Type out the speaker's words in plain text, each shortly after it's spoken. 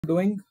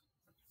Doing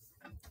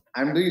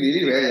I'm doing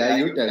really well. Yeah,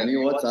 you tell me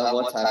what's up,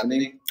 what's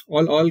happening.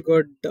 all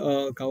good,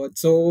 Kavach.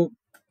 So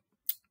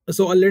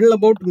a little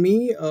about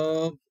me.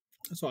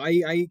 So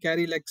I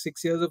carry like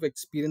 6 years of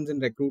experience in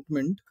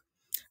recruitment,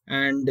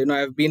 and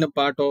I've been a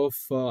part of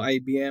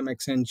IBM,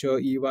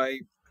 Accenture, EY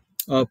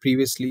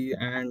previously,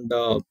 and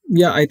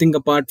yeah, I think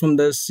apart from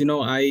this,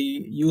 I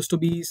used to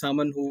be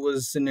someone who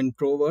was an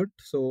introvert,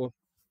 so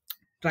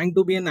trying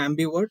to be an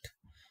ambivert,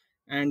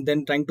 and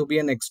then trying to be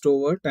an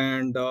extrovert,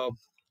 and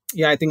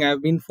yeah, I think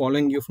I've been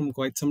following you from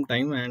quite some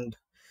time, and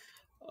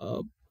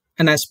uh,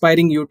 an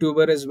aspiring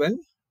YouTuber as well.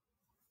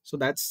 So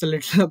that's a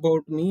little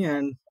about me,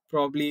 and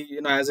probably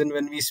as in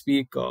when we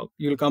speak,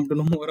 you'll come to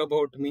know more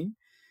about me.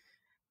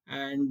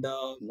 And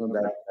No,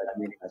 that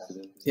makes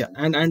absolute yeah,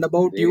 sense. and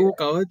about They, you,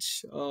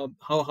 Kavach,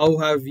 how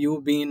have you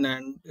been?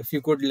 And if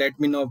you could let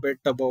me know a bit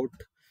about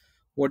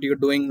what you're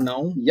doing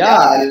now.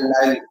 yeah,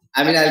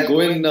 I'll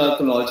go in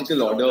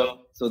chronological order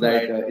so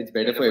that it's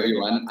better for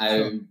everyone. Sure.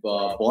 I'm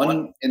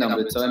born in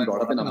Amritsar and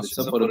brought up in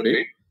Amritsar for a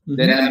bit.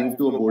 Then I Mm-hmm. moved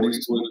to a boarding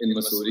school in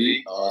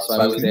Missouri. So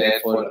I was there Okay.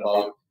 for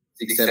about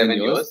 6, 7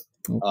 years.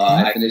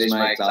 I Okay. finished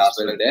my class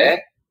 12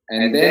 there.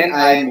 And then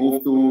I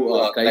moved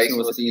to Christ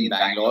University in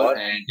Bangalore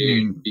and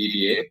did Hmm.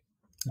 BBA.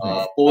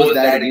 Right. Post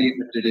that, again,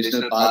 the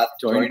traditional path,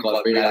 joined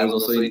corporate. I was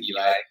also in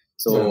EY.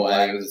 So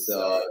I was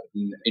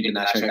in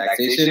international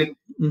taxation,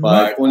 Mm-hmm.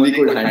 but only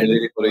could handle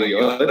it for a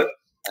year.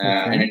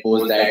 And Okay.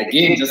 post that,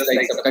 again, just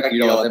like सबका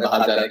कीड़ा होता है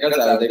बाहर जाने का,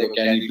 so I was like,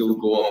 okay, I need to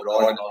go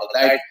abroad and all of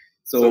that.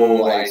 So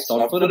I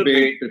stopped for a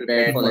bit,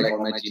 prepared for like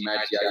all my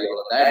GMAT, GRE, all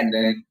of that, and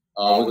then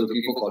was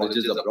looking for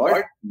colleges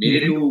abroad.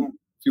 Made it to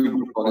few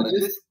good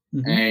colleges,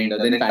 and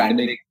then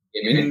pandemic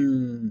came in.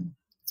 Hmm.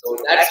 So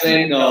that's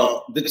when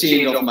the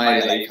change of my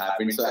life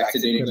happened. So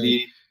accidentally,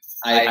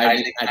 I had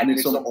like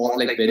admits from all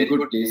like very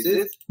good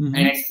places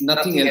and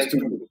nothing else to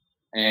do.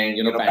 And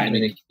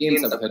pandemic came,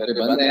 sab ghar pe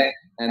band hai,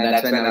 and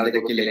that's when I was like,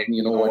 okay, let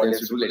me, what else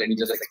to do? Let me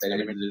just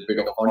experiment with a little bit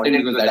of content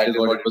because that is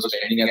what it was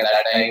trending at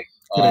that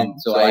time.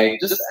 So I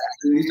just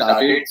actually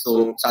started.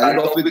 So started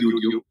off with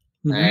YouTube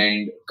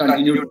and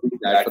continued doing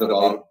that for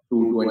about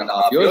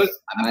 2.5 years.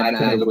 My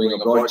plan of going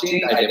abroad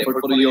changed. I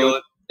deferred for a year,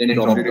 then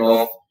dropped it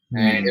off,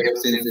 and ever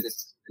since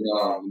it's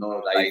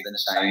rise and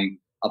shine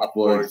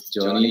upwards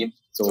journey.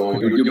 So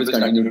YouTube has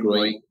continued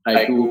growing.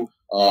 Try to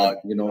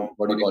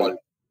what do you call,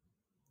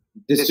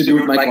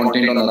 distribute my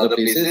content on other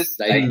places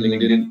like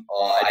LinkedIn.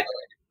 I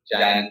joined in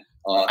Jan.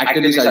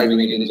 Actively started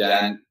doing it in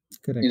Jan.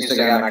 Correct.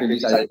 Instagram actively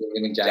started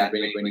doing it in Jan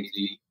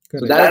 2023. So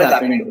Correct. that has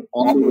happened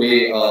on the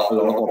way. A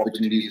lot of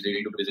opportunities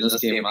related to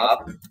business came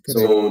up.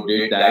 So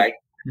did that.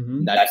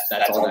 Mm-hmm.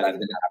 That's all that has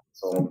been happening.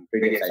 So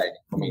pretty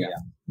exciting for me. Yeah.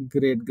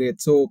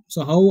 Great. So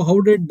how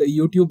did the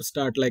YouTube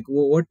start? Like,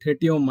 what hit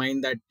your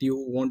mind that you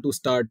want to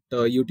start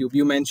YouTube?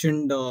 You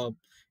mentioned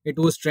it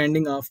was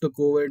trending after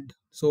COVID.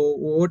 So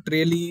what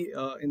really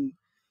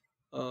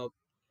uh,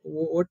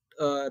 what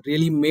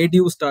really made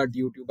you start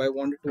YouTube? I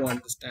wanted to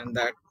understand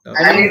that.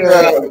 I mean,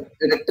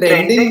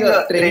 trending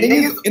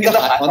is in the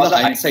on the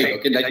hindsight.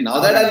 Okay, like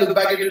now that I look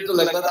back at it, so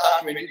like that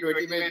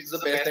 2020 is the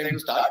best time to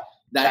start.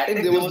 That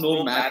time there was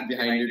no math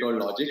behind it or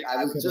logic.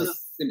 I was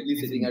just simply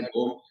sitting at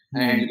home,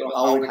 and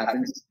how it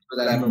happens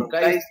because I'm from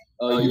Christ.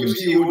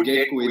 Usually you would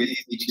get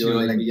queries each year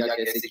like भैया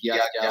कैसे किया,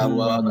 क्या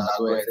हुआ, बता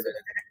दो ऐसे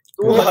वैसे.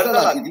 तो वो हर साल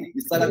आती थी.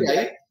 इस साल भी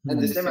आई,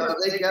 and this time I was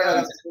like, yeah, I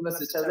was sitting with my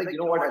sister. I was like,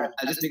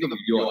 I'll just make a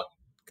video on.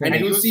 And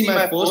you'll see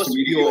my first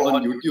video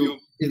on YouTube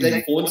is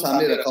like phone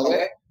सामने रखा हुआ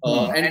है.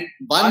 And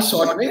one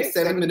shot में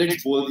 7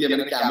 minutes बोल दिया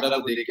मैंने camera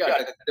को देख के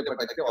अटकते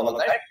पटकते all of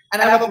that,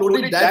 and I've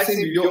uploaded that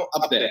same video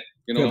up there.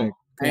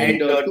 And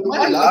to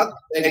my luck,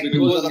 like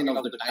because of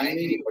the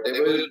timing,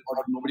 whatever,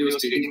 or nobody was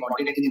creating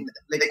content in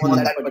like on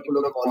that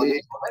particular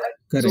college.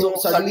 So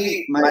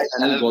suddenly my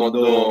channel got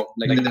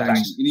the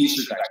traction,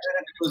 initial traction,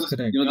 because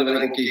they were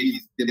like, okay,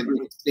 they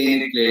were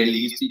explaining it clearly,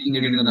 he's speaking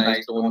it in a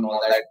nice tone and all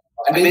that,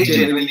 and very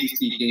genuinely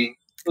speaking.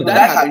 So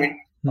that happened.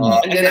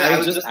 And then I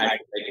was just at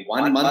like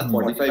 1 month,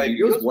 45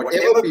 videos.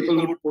 Whatever people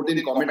would put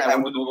in comment, I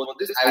want to know about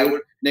this. I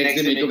would next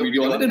day make a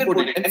video on it and put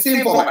it. And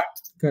same format.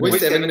 With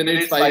 7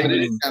 minutes, 5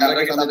 minutes,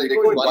 camera ke samne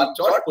dekho, one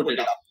shot, put it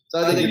up. So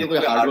I was like,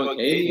 koi hard work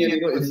hai nahi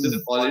hai, it's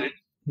just all it.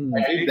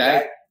 I did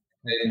that.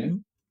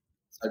 Then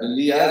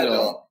suddenly,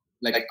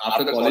 like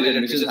after college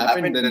admissions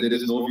happened, then there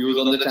is no views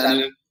on the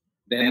channel.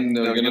 Then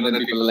then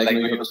people are like, no,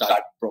 you have to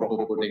start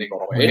putting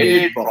proper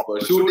edit, proper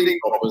shooting,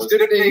 proper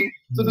scripting.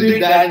 So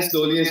did that, and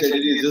slowly and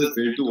steadily it's just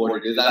built to what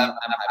it is. I'm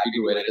happy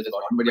to where it has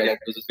gotten, but yeah, it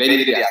was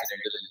very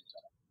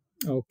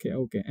accidental.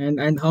 Okay.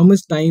 And how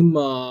much time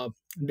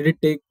did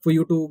it take for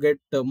you to get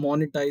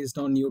monetized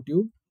on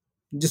YouTube?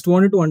 Just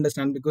wanted to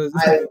understand because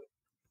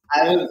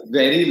I was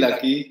very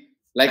lucky.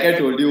 Like I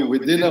told you,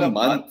 within a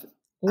month,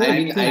 I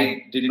mean,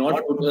 I did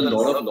not put a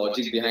lot of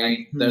logic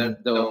behind the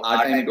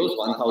our time. It was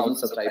 1,000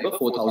 subscriber,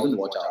 4,000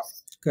 watch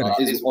hours.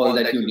 Is all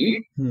that you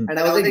need. And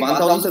I was like,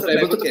 1,000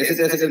 subscribers, तो कैसे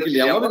कैसे करके ले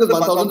आऊँगा because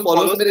 1,000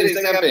 followers मेरे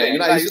Instagram पे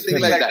हैं. I used to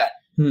think like that.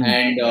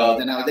 And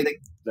then I was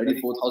like, bloody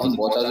 4,000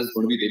 watch hours is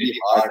going to be really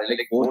hard.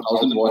 Like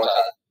 4,000 watch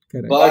hours.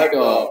 But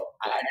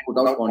I had put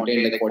out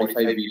content like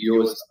 45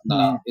 videos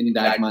in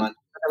that month.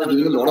 I was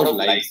doing a lot of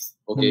lives.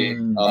 Okay,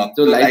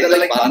 so lives are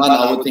like 1 month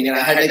now thing, and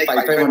I had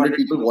like 500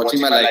 people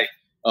watching my live.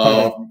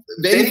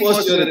 Very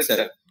first year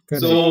itself.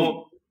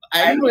 So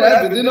I don't know,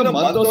 yeah, within a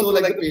month or so,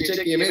 like the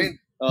paycheck came in,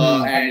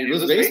 and it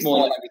was very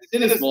small. It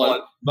still is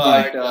small,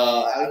 but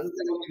I was just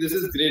like, okay, this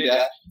is great,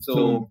 yeah.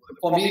 So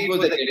for me, it was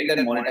like getting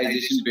that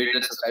monetization bit,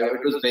 that subscriber,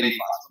 it was very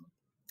fast.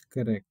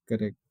 Correct.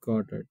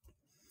 Got it.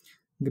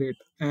 Great.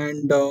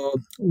 And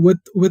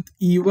with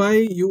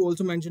EY, you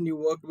also mentioned you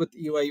worked with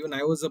EY. Even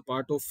I was a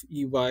part of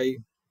EY.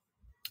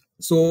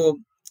 So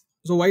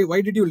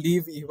why did you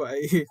leave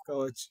EY,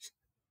 Coach?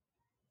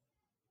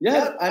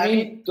 Yeah, I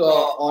mean,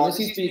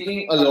 honestly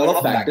speaking, a lot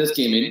of factors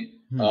came in.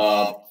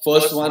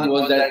 First one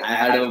was that I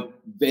had a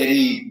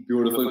very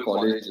beautiful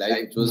college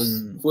life, which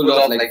was full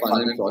of like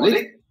fun and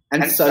frolic,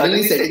 and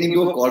suddenly setting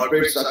into a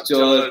corporate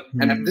structure.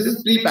 And this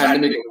is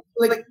pre-pandemic.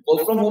 Like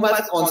work from home as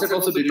a concept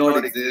also did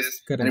not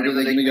exist, and it was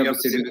like you have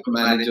to sit with the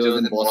managers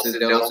and bosses.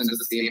 They're also in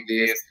the same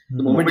place.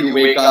 The moment you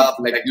wake up,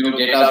 like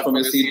get out from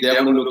your seat, they're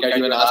going to look at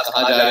you and ask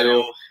 "Kahan ja rahe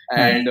ho?"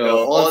 and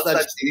all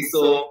such things.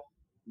 So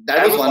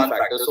that was one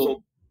factor.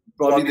 So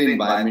probably the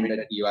environment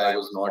at EY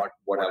was not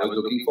what I was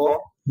looking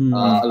for.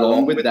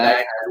 Along with that,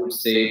 I would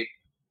say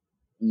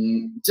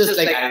just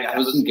like I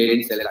wasn't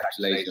getting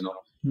self-actualized,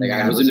 like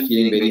I wasn't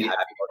feeling very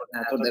happy about it.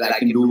 And I thought that I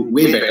can do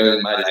way better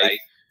in my life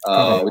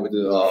with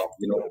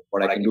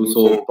what I can do.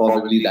 So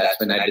probably that's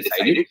when I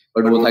decided.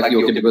 But was like,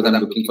 okay, because I'm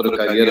looking for a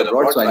career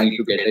abroad, so I need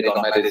to get it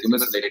on my resume.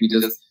 So let me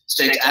just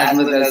stretch as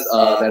much as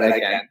that I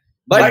can.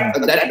 But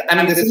that, I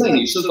mean, this is my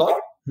initial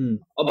thought.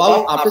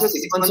 About after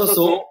 6 months or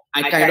so,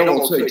 I kind of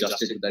also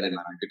adjusted to that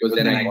environment, because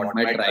then I got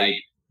my tribe.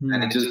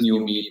 Managers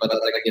knew me, but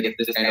like, get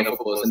this kind of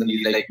a person.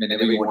 He's like,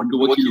 whenever you want to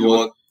work, he'll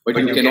work, but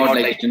you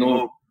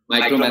cannot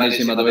micromanage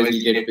him, otherwise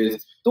he'll get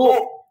pissed.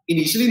 So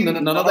initially,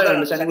 none of that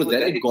understanding was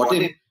there. It got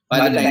in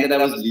by the time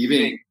that I was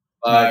leaving,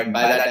 but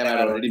by that time I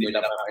had already made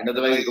up my mind.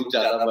 Otherwise, it took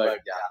jata, but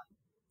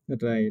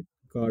yeah. Right,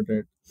 got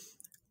it.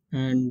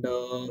 And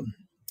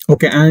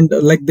okay, and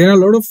like there are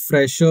a lot of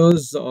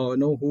freshers,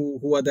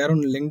 who are there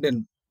on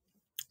LinkedIn,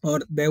 or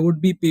there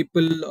would be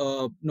people,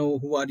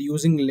 who are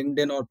using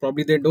LinkedIn, or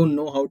probably they don't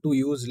know how to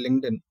use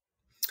LinkedIn.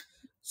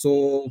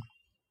 So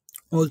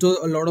also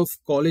a lot of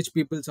college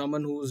people,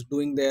 someone who's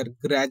doing their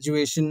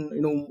graduation,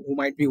 who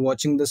might be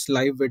watching this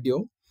live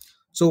video.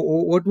 So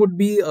what would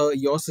be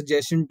your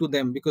suggestion to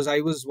them? Because I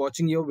was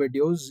watching your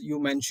videos,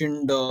 you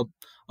mentioned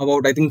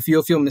about, I think, few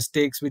of your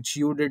mistakes which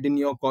you did in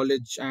your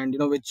college, and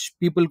which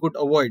people could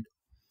avoid.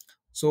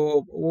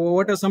 So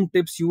what are some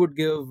tips you would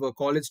give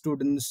college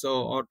students,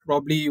 or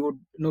probably you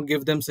would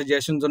give them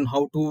suggestions on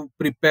how to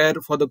prepare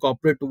for the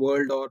corporate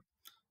world or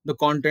the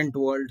content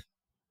world?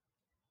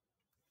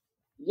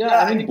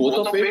 Yeah, I mean,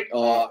 both of it.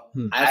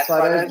 As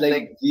far as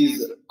like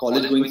these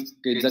college going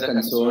kids are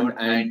concerned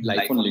and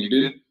life on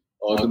LinkedIn,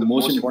 the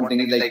most important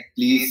thing is like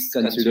please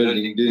consider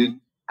LinkedIn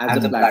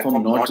as a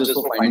platform not just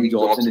for finding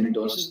jobs and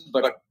internships,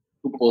 but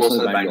to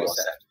personal brand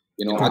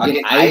yourself.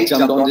 Again, I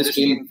jumped on this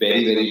train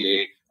very, very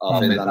late.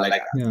 For example,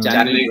 like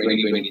January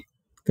 2020.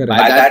 By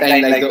that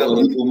time, like the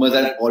early boomers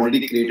had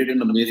already created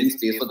an amazing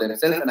space for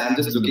themselves, and I'm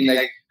just looking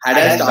like, had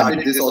I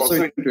started this also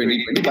in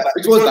 2020,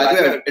 which was by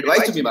the way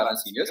advised to me by my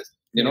seniors,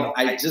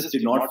 I just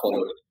did not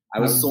follow it. I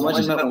was so much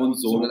in my own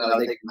zone, and I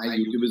was like, my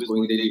YouTube is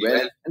going really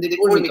well, and they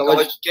told me,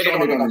 Kavach, get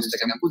on it on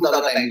Instagram, put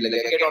other time, like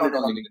get on it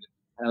on LinkedIn.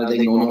 And I was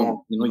like,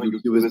 no,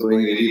 YouTube is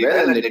going really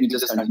well, and let me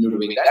just continue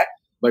doing that.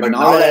 But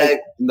now that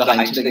in the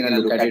hindsight again, I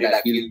look at it,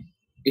 I feel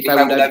if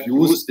I would have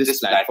used this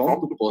platform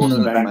to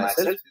personal brand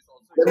myself,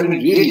 I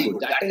mean, really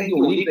good. That time, the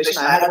only impression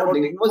I had about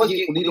LinkedIn was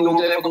ye only लोग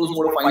हैं for those who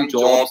want to find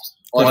jobs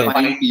or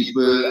find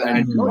people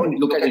and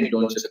look at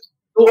internships.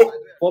 So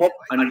for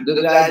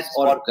undergrads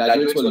or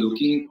graduates who are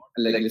looking,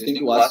 like listening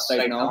to us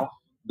right now,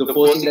 the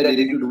first thing that they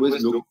need to do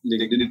is look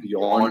LinkedIn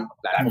beyond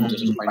platform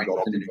just to find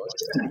jobs and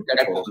internships and look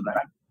at personal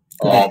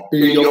brand.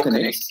 Build your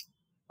connects.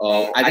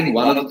 I think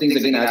one of the things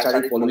again I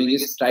started following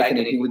is try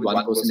connecting with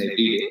one person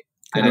every day.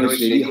 I know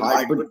it's really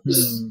hard, but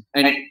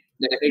and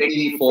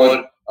definitely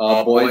for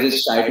boys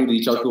is shy to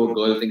reach out to a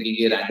girl thinking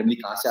he randomly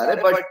kahan se aa raha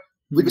hai, but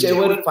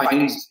whichever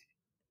finds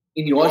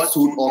in your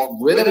suit of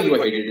wherever you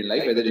are headed in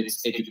life, whether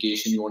it's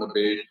education you want to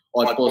build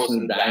or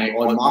personal brand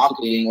or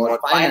marketing or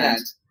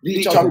finance,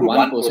 reach out to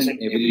one person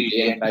every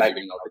day and try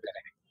building out a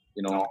connect.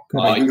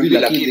 You'll be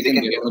lucky if they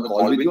can get on a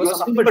call with you or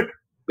something, but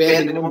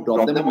bare minimum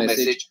drop them a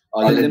message,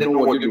 let them know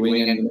what you're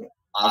doing and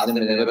ask them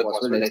whenever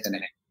possible, let's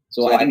connect.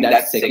 So I think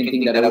that's the second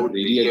thing that I would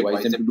really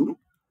advise them to do.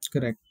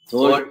 Correct.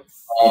 Third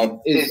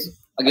is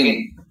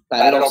again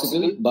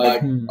paradoxical,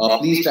 but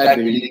please try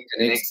building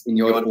connects in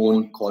your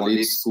own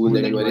college, school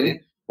that you are in.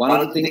 One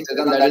of the things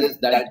that is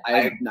that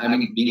I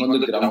mean, being on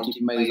the ground,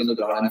 keeping my ears on the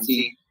ground, I'm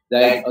seeing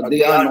that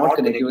they are not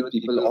connecting with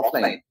people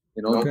offline.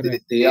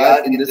 They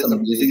are in this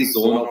amazing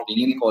zone of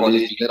being in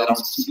college, being around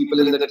 60 people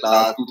in the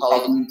class,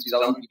 2,000,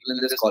 3,000 people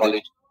in this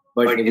college,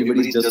 but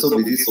everybody's just so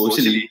busy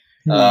socially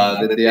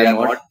that they are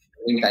not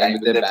spending time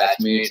with their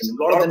batchmates. And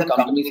a lot of them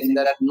come to me saying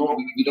that, no,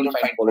 we don't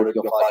find quality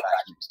of our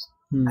batchmates.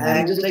 And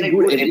I'm just like,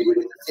 dude,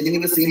 everybody's sitting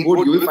in the same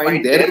boat. You will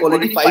find their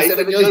quality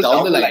 5-7 years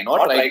down the line,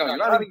 not right now. You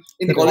know, I mean,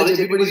 in college,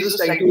 everybody's just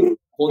trying to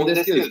hone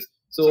their skills.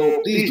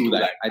 So please do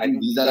that. I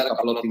think these are a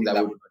couple of things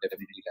I would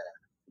definitely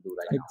do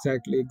right now.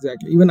 Exactly.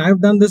 Even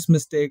I've done this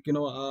mistake.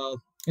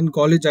 In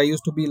college, I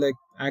used to be like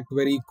act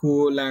very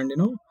cool and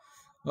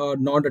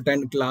not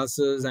attend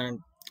classes, and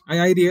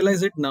I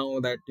realize it now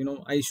that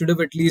I should have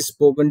at least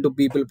spoken to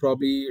people,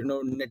 probably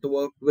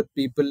networked with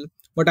people.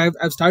 But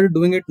I've started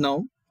doing it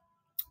now.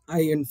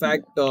 I in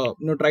fact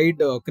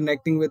tried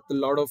connecting with a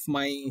lot of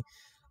my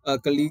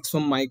colleagues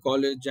from my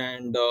college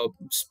and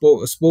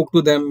spoke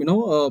to them.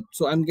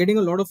 So I'm getting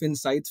a lot of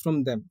insights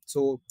from them.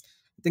 So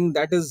I think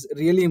that is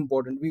really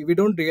important. We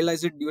don't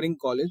realize it during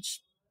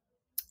college,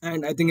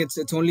 and I think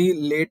it's only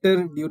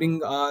later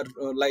during our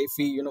life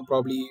we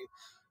probably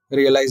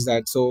realize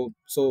that. So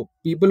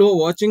people who are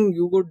watching,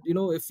 you could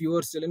if you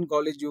are still in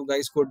college, you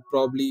guys could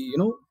probably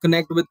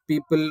connect with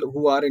people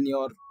who are in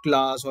your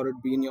class or it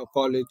be in your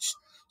college.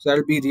 So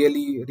that'll be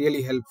really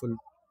really helpful.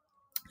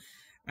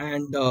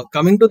 And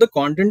coming to the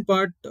content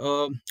part,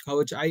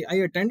 which I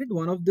attended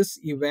one of this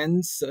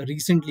events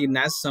recently,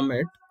 NAS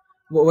Summit.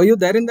 Were you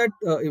there in that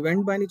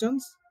event by any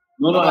chance?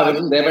 No, I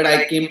wasn't there, but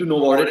I came to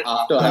know about it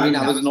after. I mean,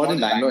 I was not in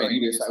Bangalore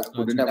anyway, so I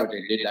couldn't Acha. have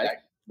attended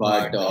that.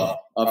 But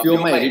a few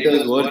of my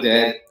editors were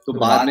there. So,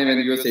 baad mein when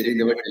we were sitting,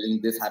 they were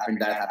telling this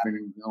happened, that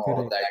happened,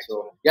 all of that.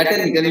 So, yeah,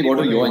 tell me, what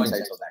are your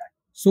insights on that?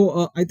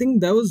 So I think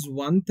there was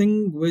one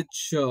thing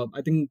which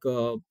I think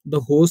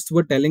the hosts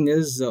were telling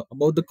is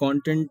about the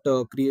content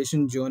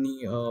creation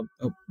journey.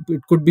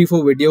 It could be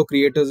for video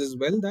creators as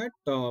well, that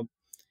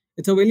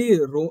it's a very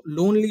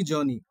lonely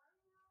journey,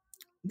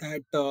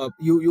 that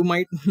you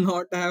might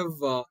not have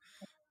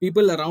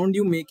people around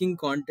you making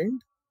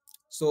content.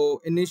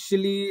 So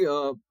initially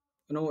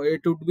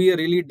it would be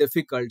really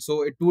difficult.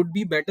 So it would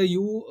be better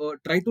you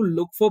try to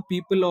look for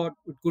people, or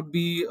it could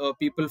be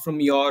people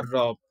from your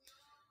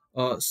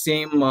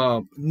same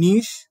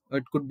niche.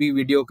 It could be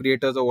video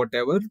creators or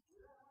whatever.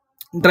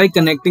 Try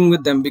connecting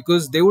with them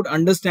because they would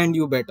understand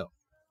you better.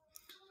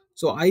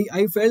 So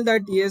I felt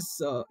that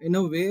yes, in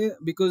a way,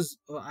 because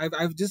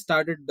I've just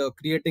started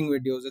creating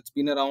videos. It's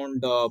been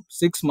around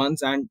 6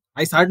 months, and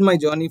I started my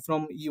journey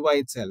from EY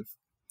itself.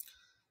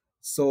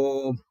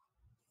 So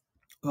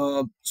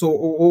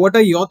what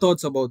are your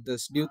thoughts about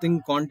this? Do you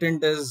think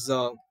content is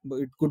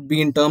it could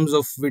be in terms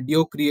of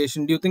video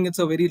creation, do you think it's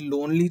a very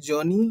lonely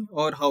journey,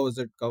 or how is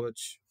it,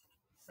 Kavach?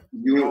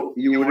 You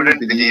wouldn't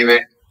believe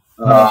it.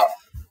 Hmm. Uh,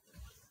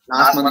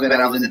 Last month when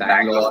I was in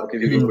Bangalore, okay,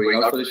 we were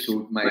going out for a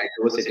shoot. My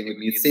editor was sitting with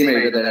me. Same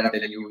editor that I'm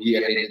telling you, he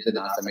attended the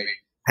NASA summit,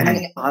 and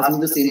he asked me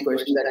the same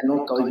question that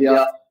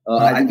Kavya,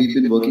 I think we've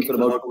been working for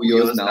about 2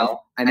 years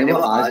now. I never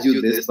asked you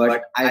this,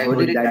 but I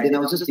heard it that day, and I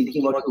was just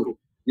thinking about you.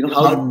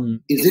 How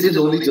is it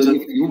a lonely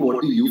journey for you?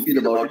 What do you feel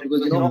about it?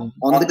 Because on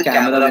the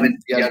camera when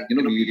we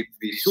are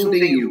we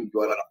shooting, you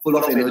are full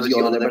of energy,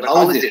 all of that. But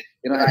how is it?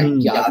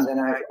 He asked me,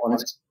 and I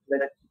honestly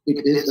that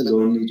it is a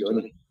lonely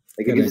journey.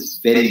 Like it is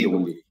very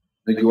lonely.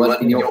 You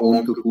are in your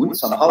own cocoon.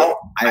 Somehow,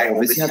 I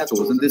obviously have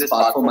chosen this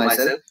path for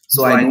myself.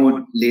 So I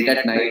know late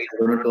at night,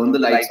 I'm going to turn the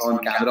lights on,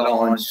 camera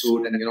on,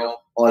 shoot, and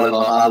all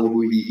ha ha,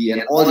 hoo, hee, hee,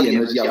 and all the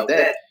energy out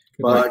there.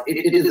 But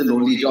it is a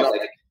lonely job.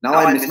 Like now,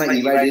 I miss my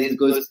EY days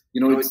because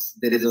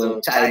there is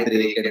a chai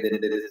break, and then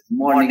there is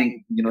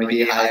morning,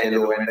 hey, hi,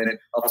 hello, and then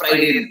a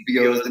Friday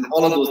beers, and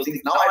all of those things.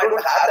 Now I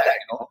don't have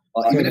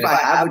that. Even if I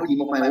have a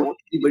team of my own,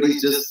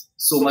 everybody's just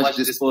so much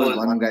dispersed.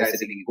 One guy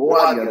sitting in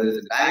Goa, the other is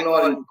in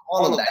Bangalore, and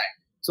all of that.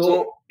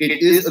 So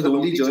it is a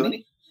lonely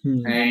journey,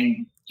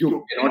 and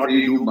you cannot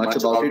really do much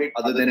about it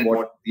other than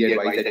what the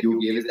advice that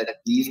you gave is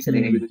that please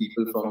connect with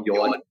people from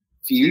your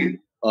field.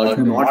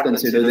 Do not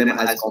consider them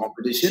as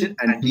competition,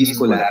 and please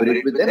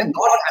collaborate with them.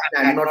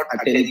 I'm not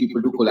telling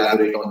people to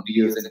collaborate on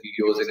reels and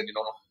videos and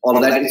all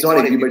of that. It's not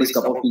everybody's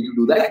cup of tea to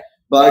do that,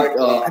 but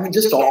I mean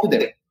just talk to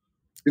them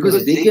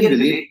because they can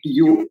relate to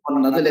you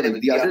on another level.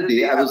 The other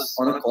day I was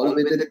on a call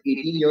with an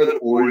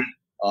 18-year-old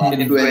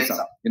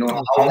influencer.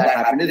 How that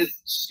happened is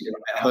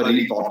her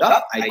reel popped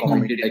up. I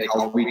commented like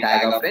how we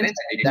tag our friends.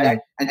 I did that,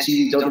 and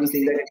she reached out to me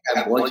saying that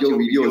I've watched your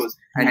videos,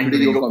 and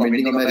today you're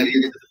commenting on my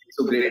reel. It's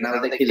so great, and I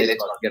was like, hey,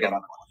 let's get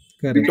on.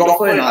 We talked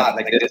for an hour.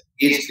 Like there's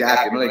age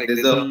gap, like there's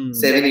a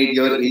 7-8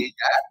 year age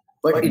gap,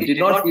 but it did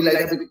not feel like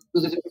that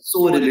because it was so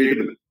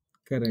relatable.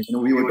 Correct.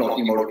 We were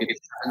talking about okay, this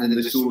happened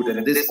in the shoot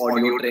and this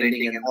audio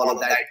trending and all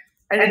of that,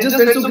 and it just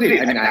felt so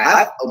great. I mean, I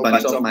have a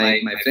bunch of my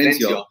friends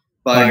here.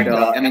 But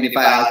I mean, if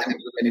I ask them,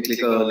 can you click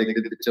a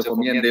LinkedIn picture for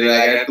me, and they're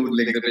like, I have 2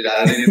 LinkedIn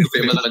pictures,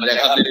 famous ban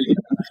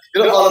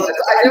jayega. All of that.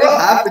 So I never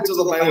have pictures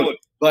of my own.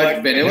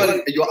 But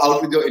whenever you're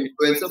out with your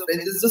influencer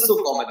friends, it's just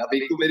so common. Ab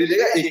ek tu meri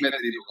lega, ek main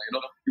teri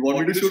lunga. You want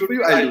me to shoot for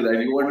you, I'll do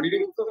that. You want me to?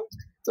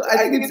 So I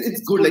think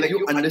it's good. Like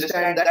you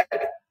understand that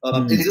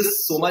it's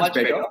just so much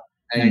better,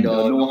 and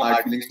no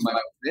hard feelings to my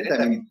friends.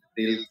 I mean,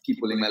 they'll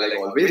keep pulling my leg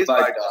always.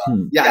 But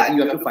yeah, I think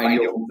you have to find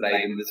your own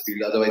pride in this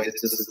field. Otherwise,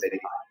 it's just very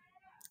hard.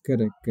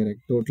 Correct, correct.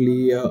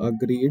 Totally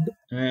agreed.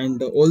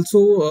 And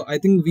also, I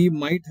think we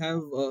might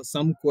have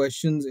some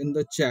questions in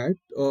the chat.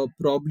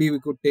 Probably we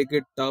could take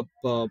it up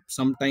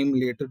sometime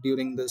later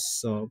during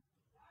this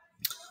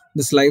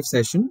live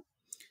session.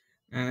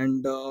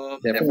 And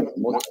Definitely.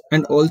 Most.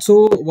 and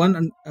also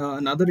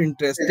another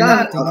interesting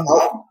Siddhant, thing.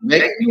 where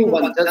can you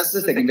one just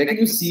a second? Where can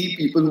you see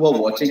people who are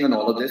watching on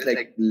all of this?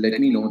 Like, let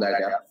me know that.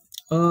 Yeah.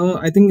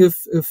 I think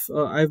if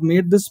I've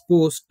made this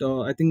post,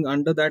 I think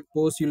under that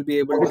post you'll be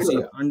able to see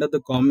Particular. under the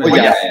Oh comments.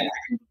 yeah,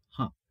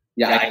 Huh,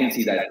 yeah. I can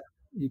see that.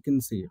 you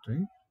can see it,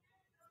 right?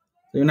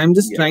 So, and I'm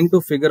just trying Yes.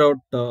 to figure out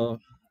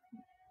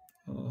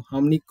how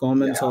many Yeah.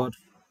 comments or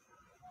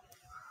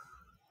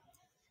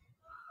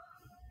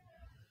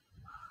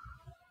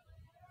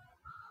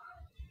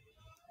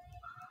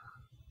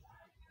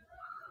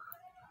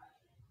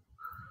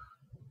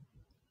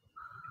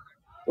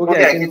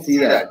Okay, I can see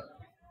that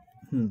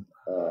hmm.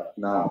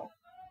 now.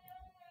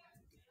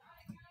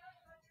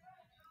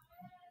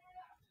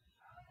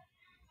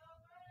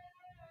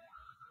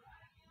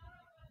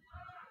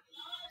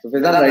 So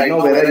Fizan, right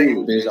now, where are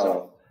you based out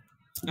of?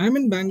 I'm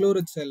in Bangalore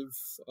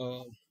itself.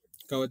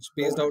 Kavach,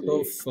 based out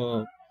of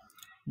Okay.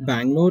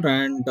 Bangalore,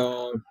 and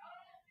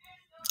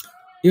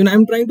even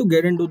I'm trying to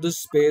get into this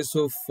space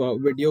of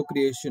video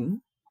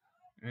creation.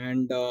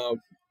 And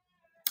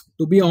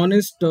to be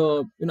honest,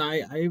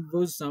 I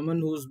was someone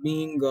who's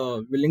being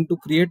willing to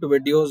create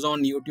videos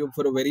on YouTube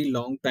for a very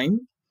long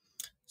time.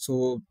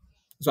 So,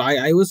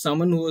 I was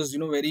someone who was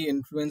very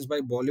influenced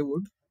by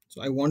Bollywood.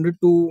 So I wanted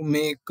to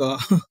make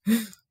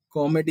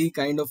comedy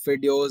kind of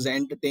videos,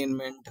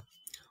 entertainment.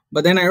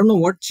 But then I don't know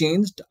what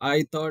changed.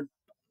 I thought,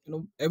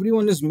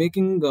 everyone is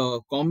making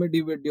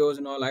comedy videos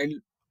and all.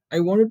 I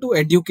wanted to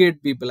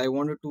educate people. I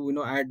wanted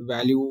to add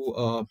value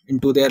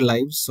into their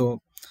lives.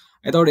 So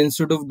I thought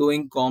instead of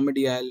doing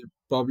comedy, I'll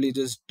probably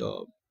just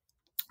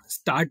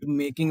start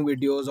making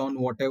videos on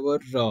whatever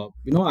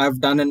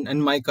I've done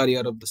in my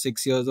career of the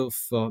 6 years of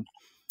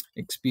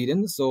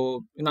experience.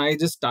 So I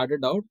just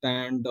started out,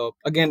 and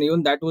again,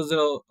 even that was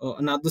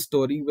another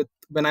story. With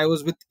when I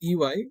was with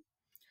EY,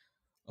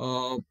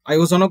 I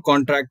was on a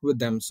contract with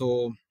them.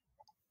 So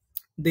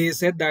they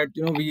said that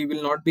we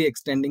will not be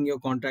extending your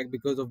contract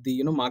because of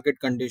the market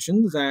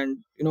conditions. And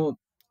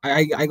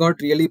I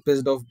got really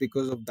pissed off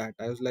because of that.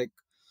 I was like,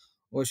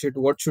 oh shit,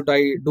 what should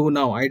I do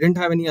now? I didn't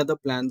have any other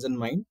plans in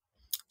mind.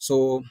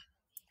 So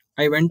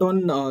I went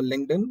on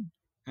LinkedIn,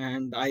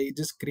 and I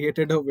just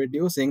created a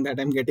video saying that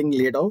I'm getting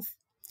laid off.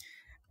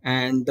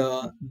 And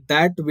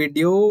that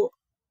video,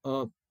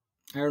 uh,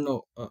 I don't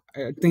know,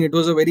 I think it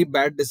was a very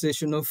bad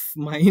decision of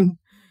mine.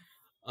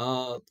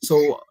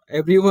 So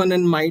everyone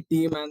in my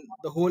team and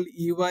the whole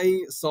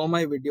EY saw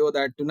my video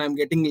that I'm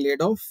getting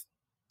laid off.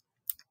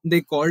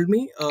 They called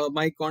me.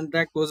 My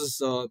contract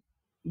was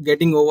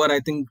getting over, I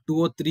think, 2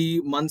 or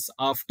 3 months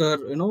after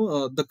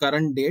the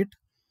current date.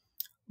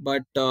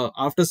 But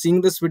after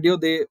seeing this video,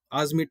 they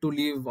asked me to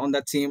leave on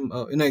that same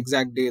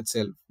exact day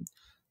itself.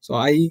 So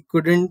I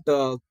couldn't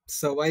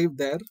survive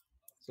there.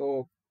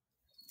 So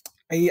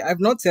I've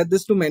not said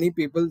this to many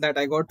people that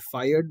I got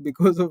fired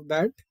because of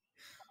that,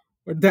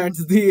 but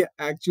that's the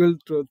actual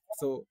truth.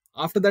 So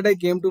after that, I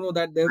came to know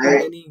that there were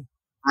I many.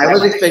 I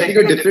was expecting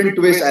a different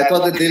twist. I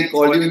thought that they'll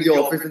call you in the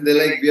office and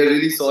they're like, "We are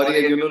really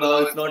sorry, and now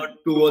it's not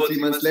 2 or 3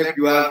 months left.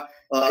 You have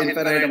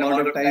infinite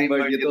amount of time,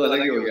 but ये तो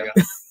अलग ही हो गया."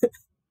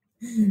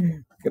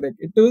 Correct.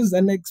 It was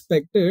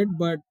unexpected,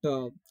 but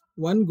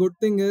one good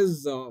thing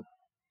is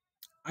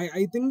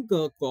I think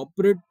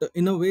corporate,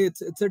 in a way,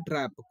 it's a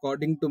trap.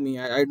 According to me,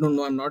 I don't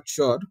know. I'm not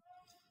sure.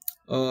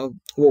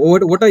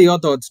 What are your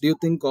thoughts? Do you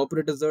think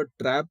corporate is a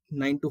trap,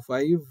 9 to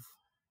 5?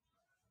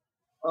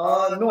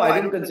 No,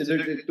 I don't consider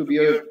it to be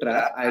a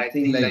trap. I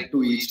think like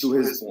to each to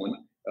his own.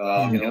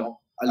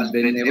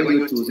 Whenever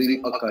you're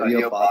choosing a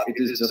career path, it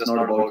is just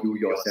not about you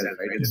yourself,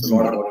 right? It's a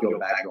lot about your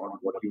background,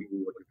 what you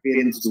do, what your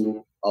parents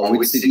do,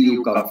 which city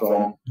you come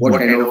from, what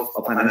kind of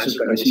financial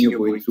condition you're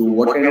going through,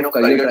 what kind of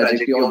career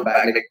trajectory or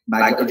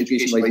background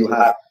education wise you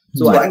have.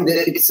 So I think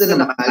that it's an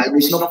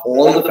amalgamation of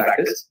all the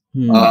factors.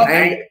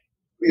 And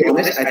to be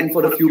honest, I think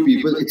for a few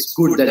people, it's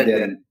good that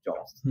they're in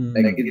jobs.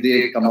 Like if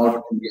they come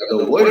out in the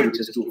other world, which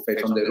is to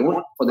fetch on their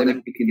own, for them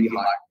it can be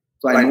hard.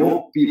 So I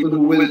know people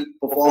who will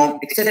perform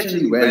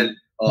exceptionally well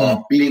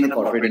being in a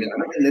corporate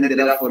environment, and then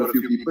there are for a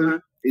few people,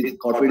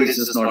 corporate is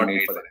just not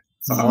made for them.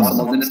 Somehow, some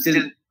of them still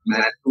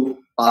manage to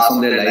pass on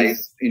their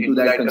lives into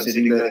that,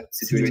 considering the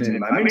situation and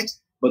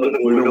environments. But the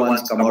older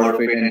ones come out of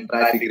it and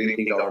try figuring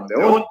things out on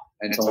their own.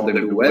 And some of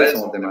them do well,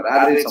 some of them are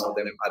average, some of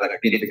them are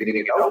again figuring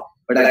it out.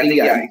 But I think,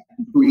 yeah,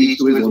 to each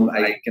to his own.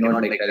 I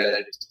cannot like tell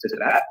that it's a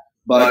trap.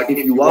 But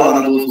if you are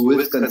one of those who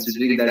is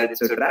considering that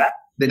it's a trap,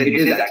 then it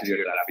is actually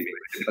a trap for you.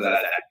 Simple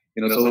as that.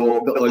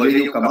 So the earlier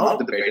you come out,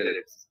 the better it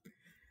is.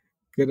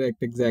 Correct,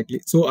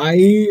 exactly. So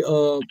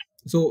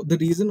the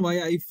reason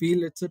why I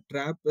feel it's a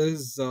trap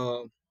is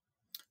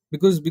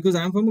because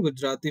I'm from a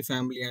Gujarati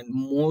family, and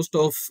most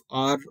of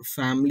our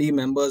family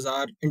members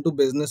are into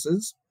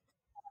businesses.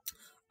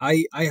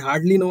 I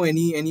hardly know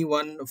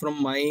anyone from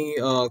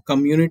my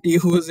community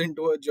who is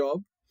into a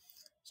job.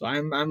 So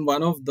I'm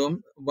one of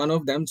them.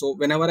 So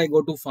whenever I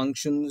go to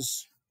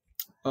functions,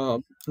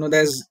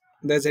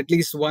 there's at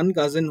least one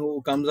cousin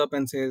who comes up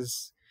and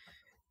says,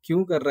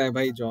 "क्यों कर रहा है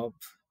भाई job?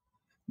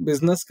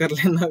 Business कर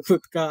लेना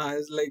खुद का." I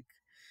was like,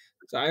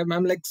 so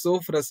I'm like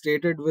so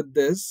frustrated with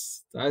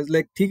this. I was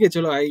like, ठीक है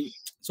चलो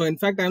So in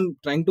fact, I'm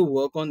trying to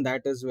work on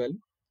that as well.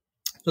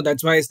 So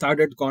that's why I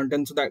started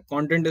content. So that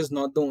content is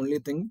not the only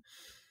thing.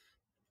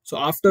 So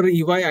after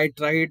EY, I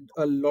tried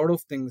a lot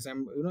of things. I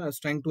was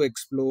trying to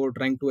explore,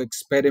 trying to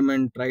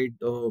experiment, tried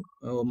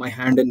my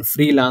hand in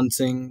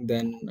freelancing,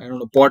 then I don't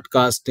know,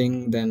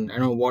 podcasting, then I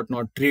don't know what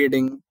not,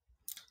 trading.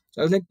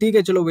 So I was like, "ठीक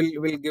है, चलो,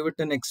 we'll give it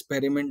an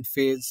experiment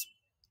phase."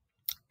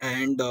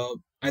 And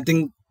I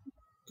think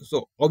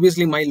so.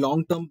 Obviously, my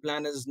long-term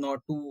plan is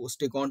not to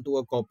stick on to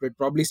a corporate.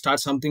 Probably start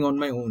something on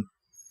my own.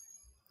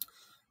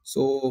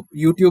 So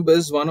YouTube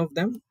is one of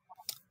them,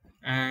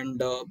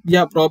 and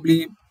yeah,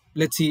 probably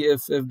let's see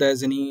if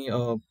there's any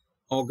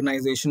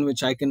organization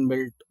which I can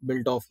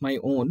build off my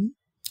own.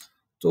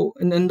 So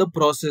in the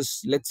process,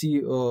 let's see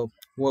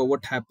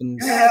what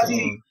happens. Yeah, yeah.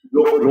 See,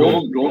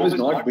 Rome is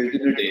not built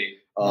in a day.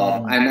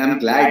 And I'm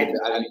glad.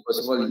 I mean,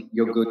 first of all,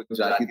 you're good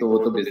Gujarati, so wo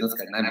to business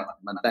karna hai,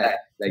 manta hai.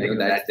 Like,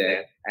 that's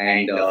there.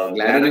 And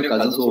glad on your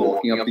cousins who are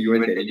walking up to you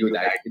and telling you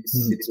that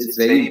it's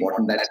very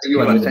important. That's why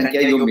you understand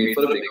that you're made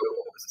for a bigger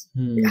purpose.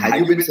 Had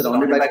you been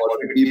surrounded by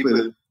corporate people,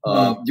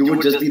 you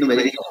would just be in a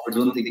very comfort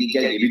zone thinking,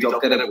 क्या ये भी job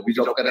कर रहा है, वो भी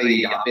job कर रहा है,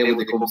 यहाँ पे वो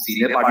देखो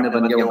senior partner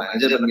बन गया, वो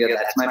manager बन गया.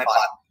 That's my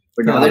path.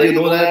 But now that you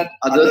know that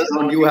others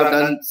around you have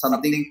done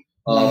something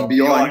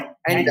beyond,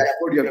 and that's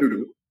what you have to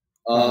do.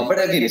 But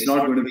again, it's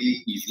not going to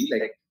be easy.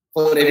 Like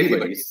for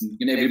everybody,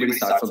 everybody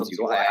starts from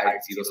zero. I had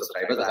 0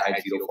 subscribers, I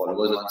had 0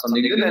 followers once on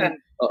LinkedIn, and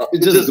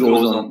it just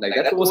grows on like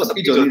that. So वो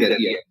सबकी journey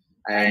रहती है.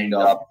 And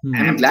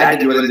I'm glad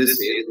that you are in this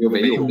phase. You're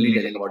very openly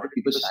telling about it.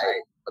 People shy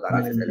बताने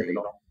से पहले,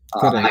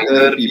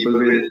 either people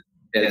will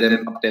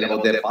tell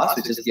about their past,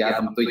 which is कि यार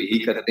हम तो यही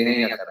करते हैं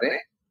या कर रहे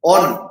हैं, or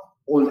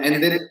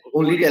and then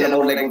only tell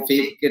about like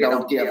fake it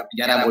out कि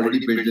यार I've already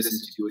built this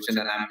institution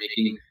and I'm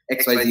making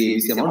XYZ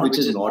ABC amount, which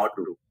is not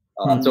true.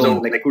 So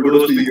like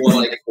kudos to you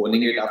on like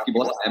owning it. आपकी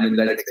boss, I'm in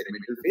that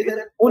experimental phase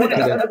and own it.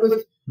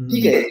 Because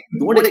ठीक है,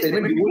 don't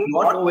experiment. You will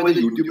not know whether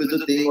YouTube is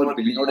the thing or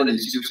building out an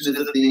institution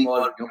is the thing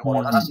or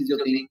podcasting is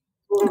your thing.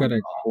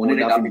 Correct. Own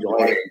it up, enjoy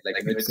it. Like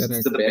it's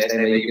the best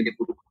time where you can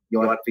put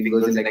your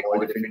fingers in like all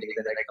different things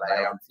and like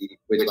try out and see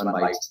which one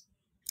bites.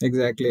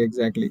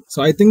 Exactly.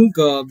 So I think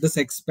this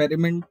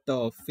experiment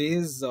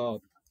phase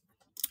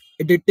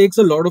it takes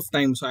a lot of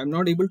time. So I'm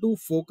not able to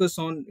focus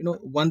on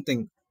one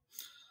thing.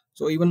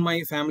 So even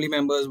my family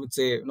members would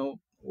say,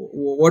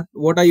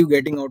 what are you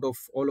getting out of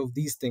all of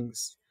these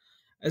things?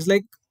 It's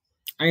like,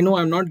 I know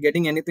I'm not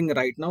getting anything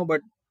right now,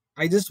 but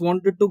I just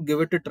wanted to give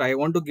it a try. I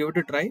want to give it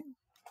a try.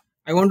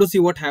 I want to see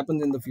what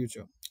happens in the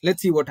future.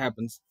 Let's see what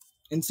happens.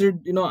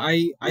 Instead,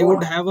 I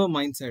would have a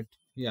mindset.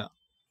 Yeah.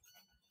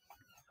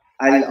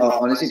 I'll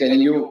honestly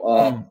telling you,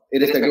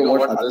 irrespective of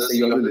what others say,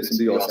 you have to listen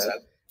to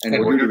yourself.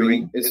 And what you're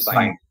doing is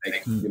fine.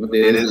 Like,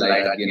 there is a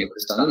light at the end of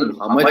this tunnel.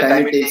 How much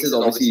time it takes is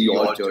obviously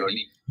your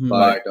journey.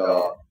 But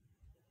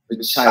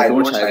don't shy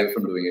away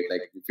from doing it.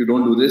 Like, if you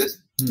don't do this,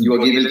 you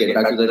again will get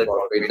back to that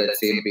corporate, that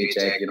same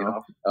paycheck,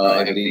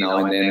 every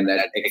now and then, and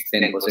that X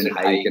 10%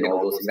 hike and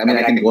all those things. I mean,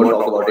 I can go and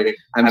talk about it.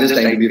 I'm just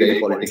trying to be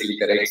very politically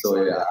correct.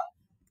 So, yeah.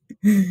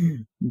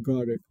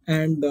 Got it.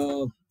 And,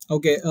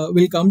 okay,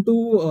 we'll come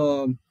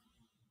to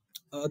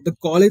the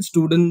college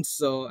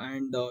students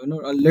and,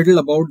 a little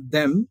about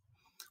them.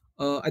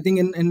 I think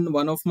in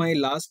one of my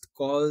last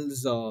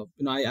calls,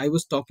 I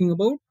was talking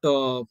about,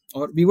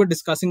 or we were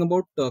discussing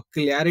about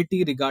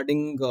clarity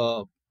regarding,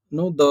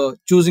 the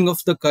choosing of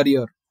the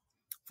career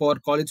for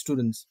college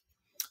students.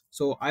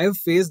 So I have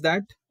faced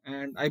that,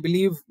 and I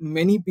believe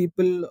many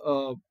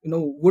people,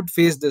 would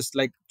face this,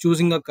 like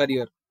choosing a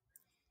career.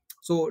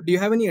 So do you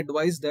have any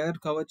advice there,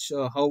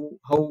 Kavach,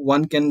 how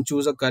one can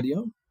choose a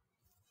career?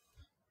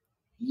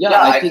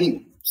 Yeah, I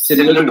think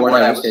similar to what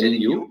I was telling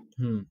you.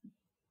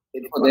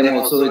 For them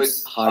also,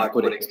 it's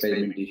hardcore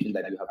experimentation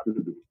that you have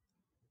to do.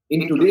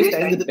 In today's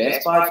time, the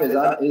best part,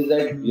 Faizan, is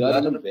that we are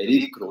in a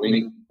very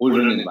growing,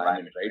 bull-run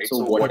environment, right? So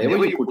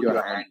whatever you put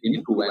your hand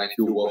into, and if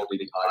you work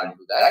really hard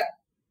into that,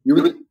 you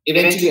will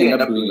eventually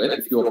end up doing well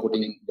if you are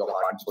putting your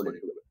heart and soul into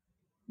it.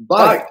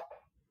 But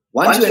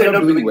once you end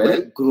up doing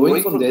well,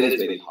 growing from there is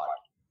very hard.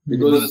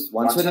 Because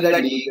once you're in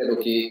that league that,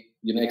 okay,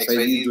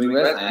 XYZ is doing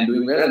well, I'm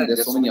doing well, and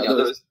there's so many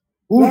others,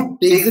 who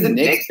takes the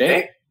next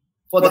step?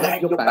 For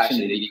that, your passion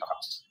really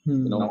comes.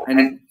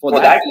 And for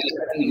that,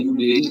 you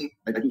really,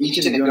 to each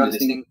and everyone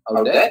listening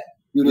out there,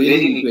 you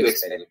really need to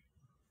experiment.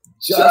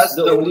 Just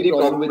the only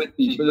problem with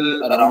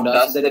people around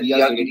us is that we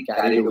are getting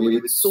carried away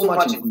with so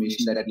much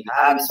information that we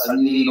have.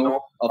 Suddenly,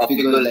 a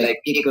figure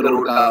like 1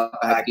 crore ka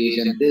package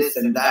and this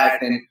and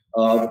that and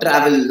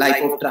travel,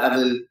 life of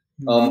travel.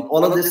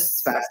 All of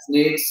this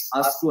fascinates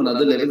us to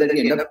another level that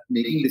we end up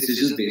making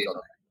decisions based on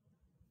that.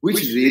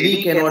 Which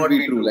really cannot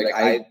be true. Like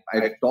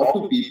I talk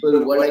to people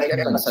who are like,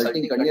 yeah,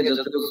 consulting karni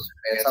just because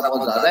paisa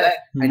bahut zyada hai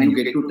and you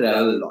get to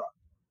travel a lot.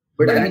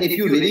 But I mean, if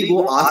you really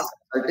go ask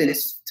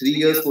consultants 3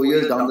 years, 4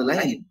 years down the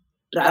line,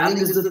 traveling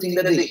is the thing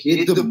that they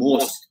hate the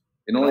most.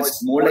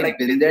 It's more like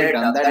been there,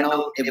 done that.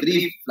 Now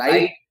every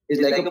flight is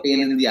like a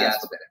pain in the ass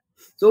for them.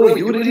 So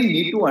you really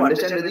need to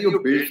understand whether you're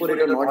built for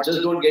it or not.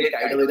 Just don't get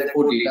carried away that,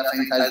 oh, data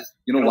science has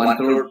 1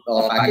 crore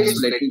package,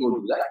 so let me go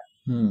do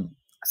that.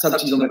 Some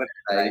चीजों में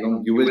पैसा है,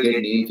 you will get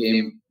name,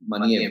 fame,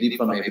 money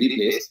from every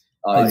place.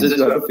 It's just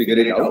you have to figure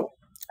it out.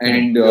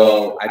 And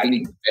I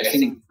think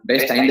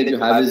best time that you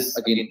have is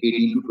again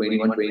 18 to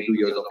 21, 22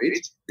 years of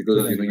age,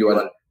 because you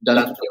are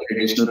done with the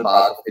traditional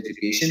path of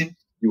education.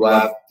 You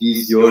have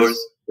these years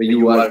where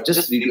you are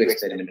just free to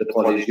experiment, the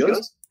college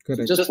years.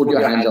 So just put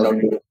your hands out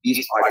into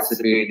these,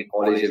 participate in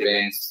college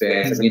events,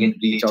 fairs, again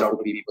reach out to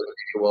people,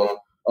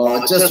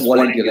 just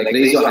volunteer, like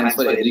raise your hands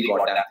for every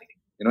goddamn thing.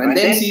 And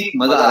then see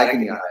maza aa raha hai ki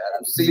nahi aa raha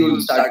hai. So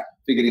you'll start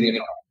figuring it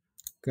out.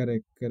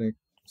 Correct.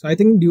 So I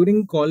think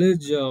during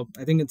college,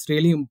 I think it's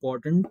really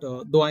important.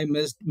 Though I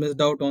missed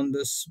out on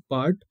this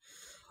part.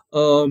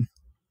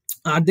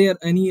 Are there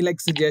any like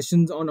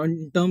suggestions on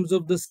in terms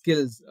of the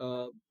skills?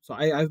 So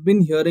I've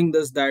been hearing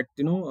this, that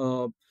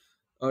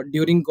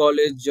during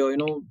college,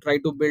 try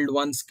to build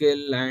one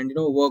skill and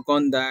work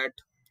on that.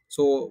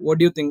 So what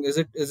do you think? Is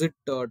it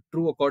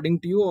true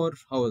according to you, or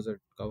how is it,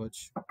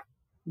 Kavach?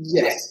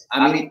 Yes,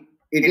 I mean,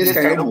 it is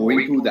kind of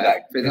moving to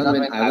that. When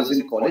I was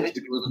in college,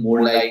 it was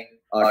more like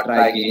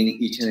try gaining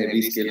each and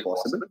every skill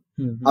possible.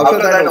 After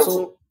that,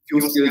 also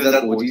few skills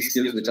are OG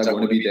skills, which are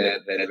going to be there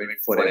relevant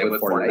forever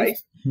for life.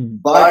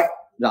 But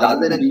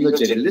rather than being a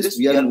generalist,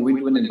 we are moving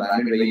to an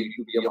environment where you need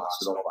to be a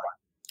master of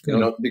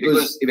one.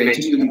 Because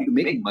eventually you need to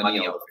make money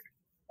out of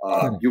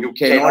it. You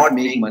cannot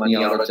make money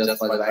out of just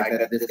for the fact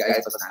that this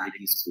guy's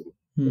personality is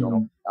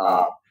cool.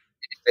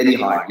 It's very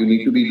hard. You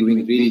need to be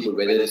doing really good,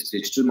 whether it's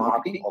digital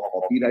marketing or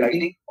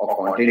copywriting or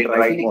content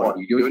writing or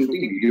video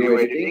shooting, video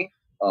editing,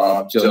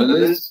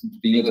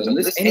 being a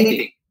journalist,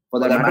 anything for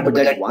that matter. But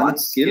that one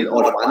skill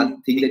or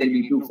one thing that you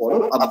need to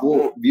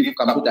follow, we've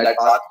come to that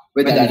path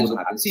where that is going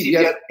to happen. See, we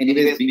are,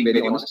 anyways, being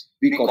very honest,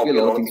 we copy a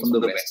lot of things from the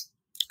West.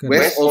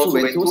 West also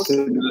went through a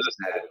similar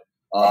scenario.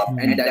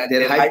 And that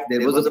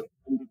there was a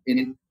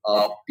in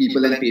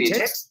people and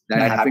paychecks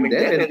that happened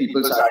there, where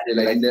people started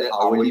realizing their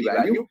hourly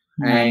value.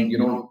 And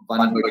one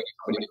buddy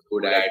was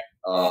good at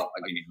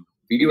again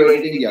video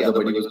editing, the other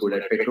buddy was good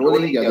at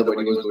petroling, the other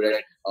buddy was good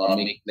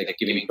at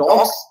giving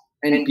talks,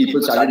 and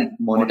people started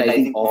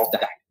monetizing off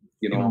that.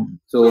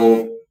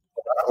 So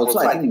also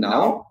I think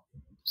now,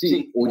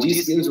 see, OG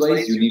skills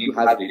wise, you need to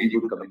have really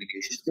good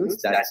communication skills.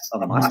 That's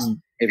a must.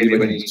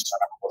 Everybody needs to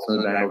have a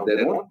personal brand of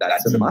their own.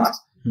 That's a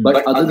must.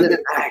 But other than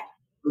that,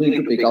 you need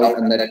to pick out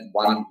on that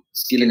one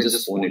skill and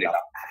just own it up.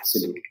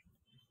 Absolutely.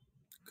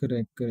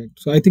 Correct.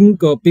 So I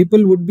think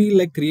people would be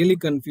like really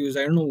confused.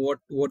 I don't know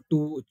what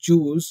to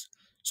choose.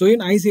 So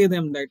I say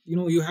them that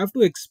you have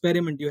to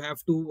experiment, you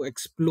have to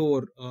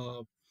explore.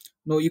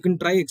 You can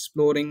try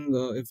exploring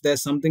if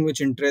there's something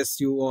which interests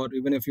you, or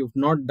even if you've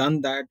not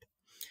done that,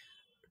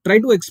 try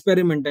to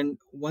experiment. And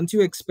once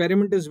you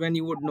experiment is when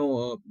you would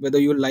know whether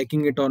you're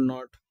liking it or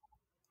not.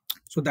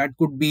 So that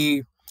could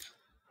be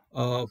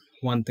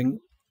one thing.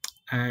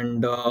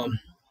 And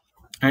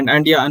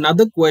yeah,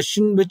 another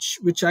question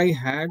which I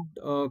had,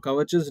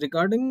 Kavach, is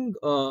regarding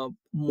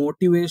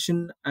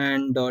motivation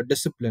and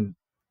discipline.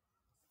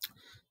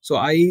 So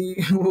I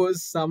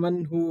was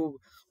someone who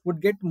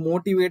would get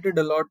motivated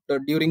a lot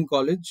during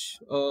college.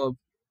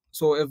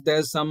 So if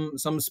there's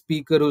some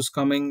speaker who's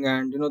coming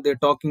and they're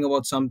talking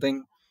about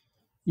something,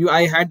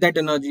 I had that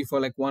energy for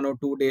like 1 or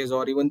 2 days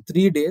or even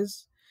 3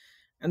 days.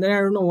 And then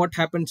I don't know what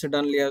happened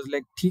suddenly. I was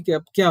like, "ठीक है,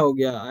 अब क्या हो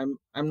गया?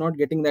 I'm not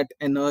getting that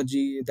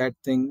energy, that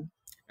thing."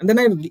 And then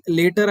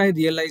later I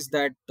realized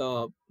that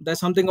there's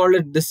something called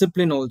a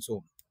discipline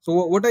also.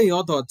 So what are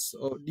your thoughts?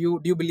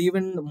 Do you believe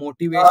in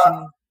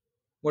motivation?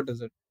 What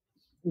is it?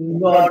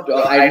 Not,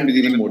 I don't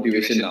believe in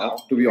motivation now.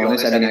 To be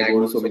honest, I mean, I go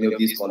to so many of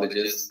these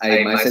colleges.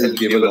 I myself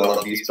give a lot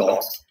of these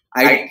talks.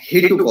 I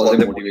hate to call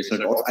them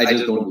motivational talks. I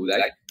just don't do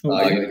that.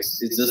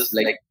 It's just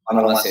like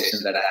one-on-one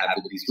sessions that I have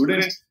with these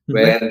students,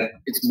 where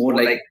it's more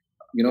like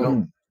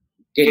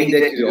getting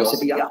their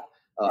curiosity up.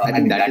 I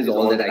think that is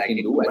all that I can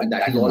do, and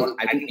that is all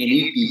I think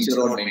any teacher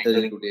or mentor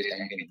in today's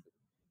time can do.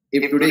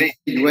 If today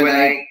you and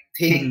I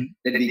think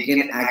that we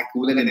can act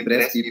cool and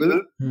impress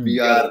people, we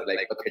are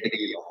like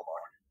pathetically wrong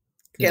about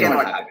it.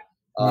 Cannot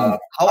happen.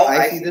 How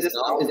I see this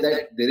now is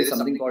that there is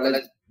something called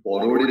as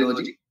borrowed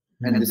energy,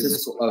 and this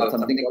is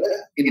something called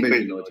as inbuilt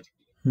energy.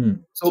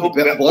 So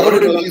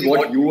borrowed energy is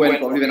what you, and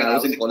probably when I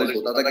was in college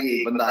होता था कि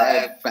एक बंदा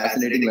आया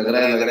fascinating लग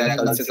रहा है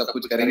कल से सब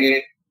कुछ करेंगे,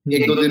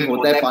 एक दो दिन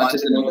होता है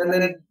 5-6 दिन होता है,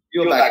 and then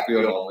you're back to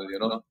your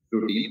normal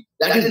routine.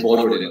 That is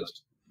borrowed energy.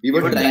 We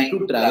were trying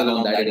to travel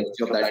on that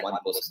energy of that one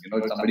person.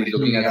 If somebody is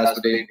looking at us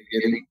today,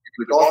 giving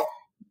a talk,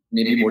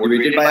 maybe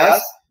motivated by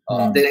us,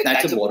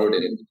 that's a borrowed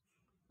energy.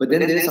 But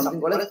then there is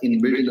something called as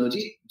inbuilt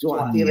energy, जो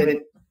आती है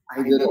when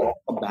either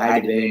a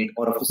bad event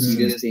or of a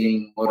serious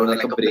thing or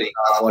like a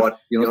breakup or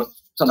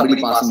somebody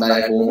passing by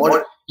at home,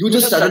 or you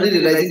just suddenly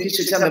realizing कि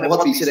शिक्षा मैं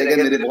बहुत पीछे रह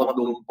गया, मेरे बहुत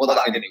लोग बहुत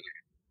आगे नहीं गए.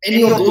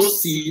 Any of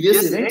those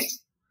serious events,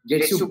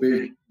 gets you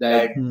built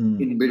that Hmm.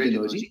 inbuilt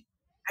energy,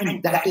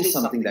 and that is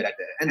something that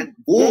there, and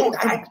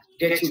that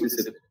gets you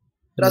discipline.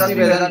 Trust me,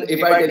 Vedant,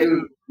 if I tell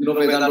you,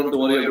 for example,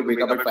 tomorrow you have to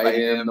wake up at 5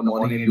 a.m. in the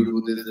morning and you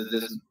do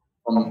this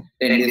from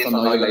 10 days from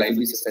now, your life will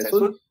be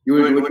successful. You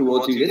will do it 2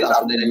 or 3 days.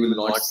 After that, you will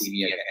not see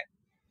me again.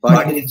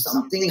 But if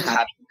something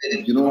happens,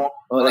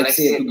 like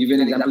say, to give you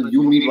an example,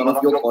 you meet one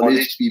of your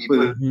college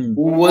people Hmm.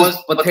 who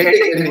was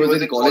pathetic when he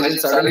was in college and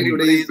suddenly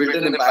today he's built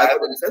an empire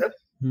for himself.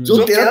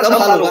 जो तेरा तब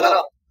हाल होगा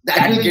ना,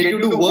 that will get you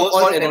to work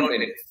all 10 on 10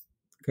 days.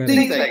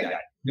 Things Correct. like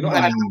that.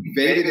 I'm being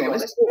very, very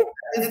honest. So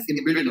that is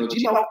inbuilt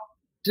energy. Now,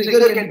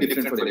 trigger can be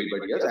different for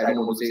everybody else. I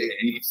don't want to say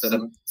any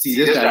some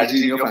serious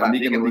strategy in your family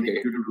can only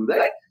get you to do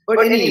that.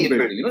 But any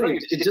inbuilt thing,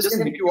 it just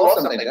can hit you off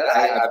sometimes.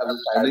 I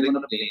was traveling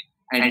on a plane,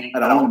 and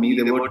around me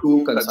there were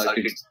two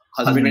consultants,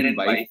 husband and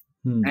wife.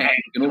 Hmm.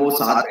 And वो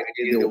साथ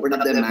बैठे, they opened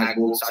up their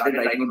MacBook, started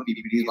writing on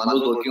PPTs. One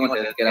was working on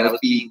healthcare. I was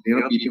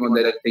peeping on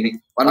their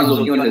thing. One was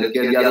working on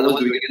healthcare. The other was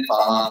doing it in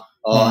pharma.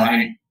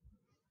 And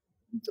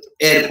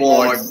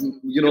AirPods,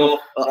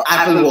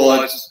 Apple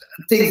Watch,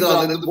 things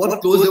around them,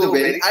 what clothes they were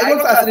wearing. I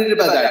got fascinated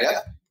by that. Yeah,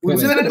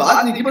 उनसे मैंने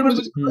बात नहीं की, but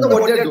मुझे पता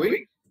what they are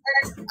doing.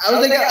 I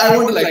was like, I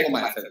want to like for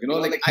myself.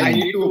 Like I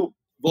need to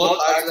work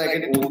hard so I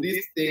can own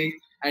these things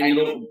and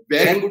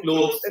wear good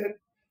clothes. And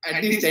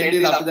at least 10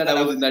 days after that,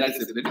 I was in that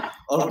discipline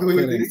of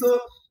doing things. So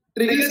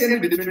triggers can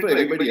be different for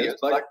everybody else,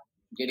 but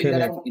getting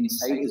that from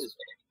inside is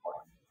very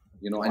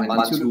important. And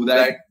once you do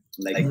that,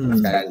 like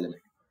sky's the limit.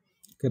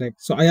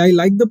 Correct. So I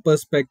like the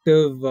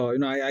perspective.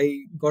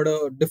 I got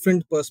a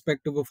different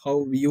perspective of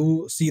how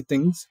you see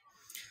things,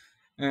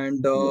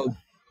 and Yeah.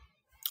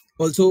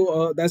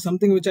 also that's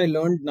something which I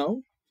learned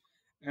now.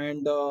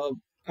 And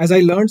as I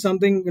learned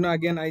something,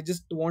 again, I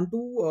just want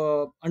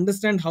to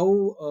understand how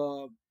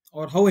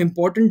or how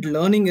important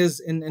learning is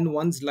in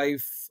one's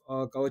life,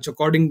 Kavach,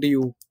 according to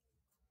you.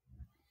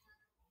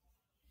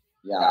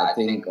 Yeah, I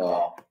think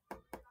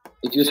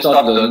if you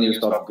stop learning, you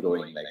stop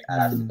growing. Like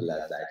as simple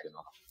as that.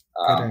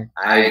 Correct.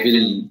 I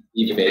will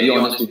be very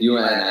honest with you,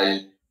 and I'll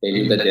tell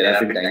you that there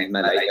have been times in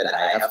my life where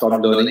I have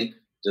stopped learning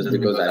just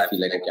because I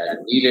feel like, okay, I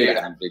don't need it.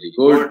 I'm really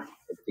good.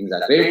 Things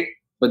are great.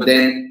 But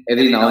then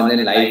every now and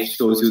then life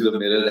shows you the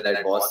mirror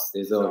that, boss,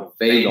 there's a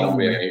very long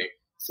way ahead.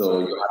 So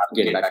you have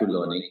to get back to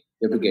learning.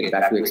 You have to get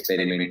back to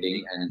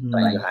experimenting and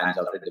trying your hands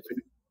out at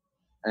different.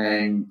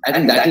 And I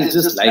think that is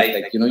just life.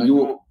 Like,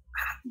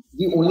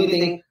 the only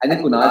thing, I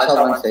think Kunal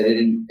Shah once said it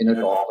in a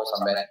talk or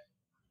somewhere,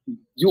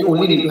 you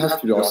only need to have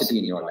curiosity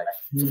in your life.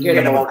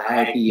 Forget about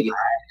IIT,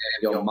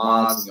 your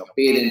marks, and your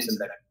parents, and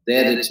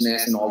their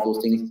richness and all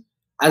those things.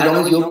 As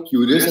long as you're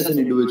curious as an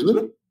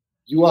individual,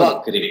 you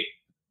are great.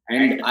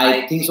 And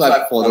I think so.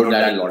 I've followed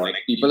that a lot. Like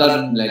people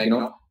are like,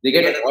 they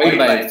get annoyed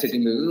by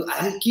sitting there.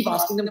 I keep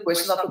asking them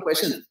questions after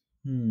questions.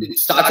 It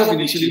starts off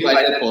initially by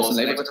their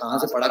personal life. But kahan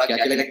se padha, kya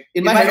kiya? Like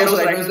in my head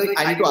also right now, it's like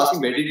I need to ask him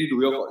where did you do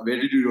your college?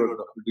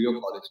 Did your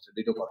college?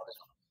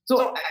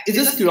 So it's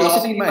just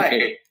curiosity in my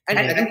head, and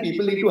I think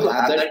people need to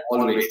have that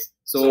always.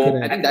 So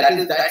I think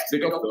that's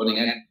bit of learning,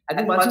 and I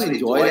think once you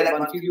enjoy that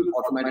one field, you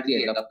automatically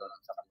end up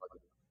learning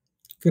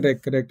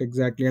something. Correct,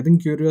 exactly. I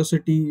think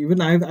curiosity.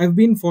 Even I've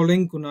been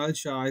following Kunal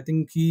Shah. I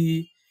think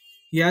he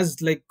has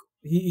like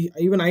he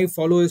even I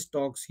follow his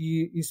talks.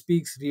 He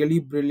speaks really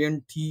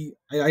brilliant.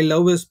 I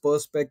love his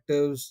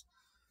perspectives,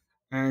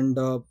 and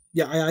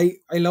yeah,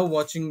 I love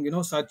watching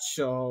such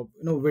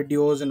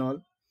videos and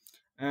all.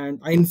 And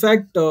I in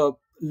fact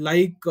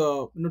like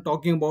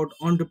talking about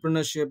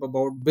entrepreneurship,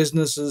 about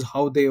businesses,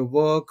 how they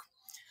work.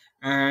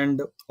 And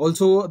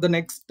also the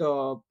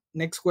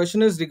next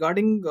question is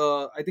regarding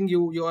I think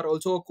you are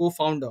also a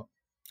co-founder.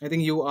 I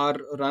think you are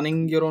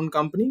running your own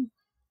company.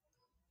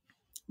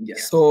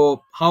 Yes.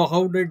 So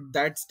how did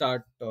that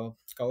start,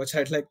 Kavach?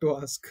 I'd like to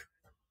ask.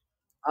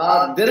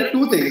 There are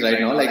two things right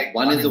now. Like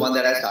one is the one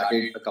that I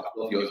started a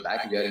couple of years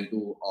back. We are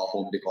into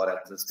home decor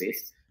as a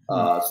space.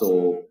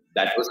 So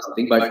that was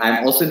something. But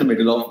I'm also in the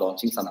middle of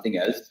launching something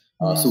else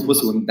super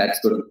soon. That's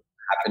going to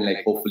happen.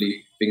 Like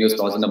hopefully, fingers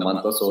crossed, in a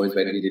month or so is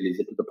when we release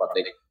it to the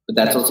public. But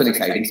that's also an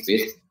exciting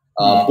space.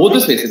 Both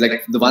the spaces,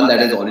 like the one that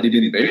has already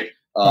been built,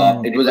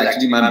 it was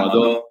actually my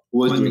mother who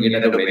was doing it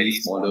at a very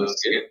smaller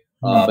scale.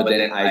 But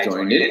then I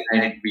joined it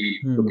and we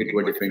took it to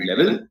a different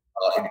level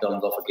in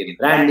terms of again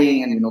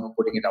branding and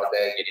putting it out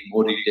there, getting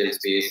more retail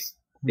space,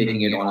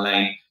 taking it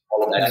online,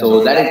 all of that.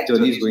 So that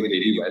journey is going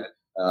really well.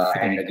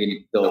 And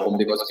again, the home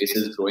decor space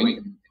is growing in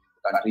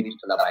the country.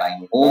 People are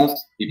buying new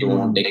homes. People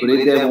want to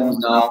decorate their homes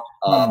now.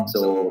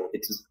 So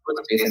it's a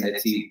good space, and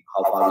let's see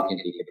how far we can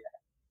take it.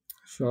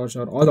 Sure.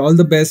 All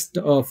the best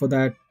for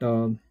that,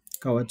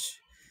 Kavach.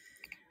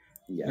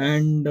 Yeah.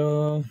 And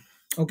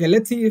okay,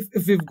 let's see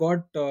if we've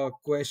got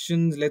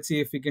questions. Let's see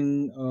if we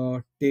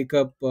can take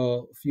up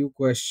a few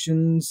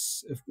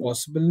questions if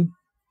possible,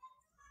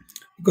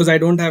 because I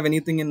don't have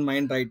anything in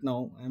mind right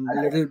now. I'm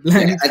a little Yeah,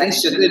 blank. I think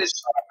Kshitij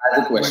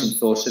has a question.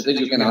 So Kshitij,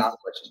 you can ask the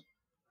question.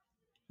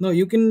 No,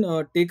 you can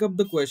take up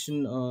the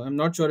question. I'm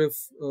not sure if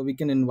we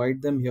can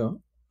invite them here.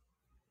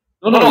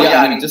 No,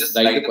 yeah, I mean, just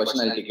write the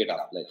question. I'll take it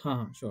up. Like,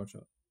 Sure.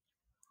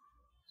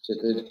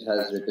 Kshitij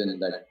has written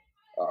that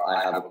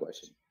I have a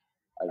question.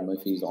 I don't know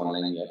if he's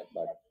online yet,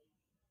 but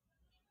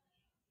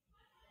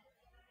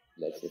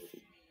let's just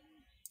see.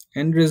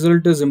 End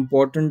result is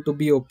important to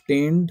be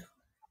obtained,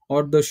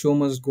 or the show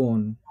must go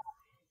on.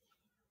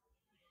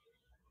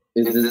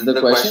 Is this the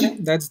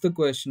question? That's the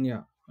question.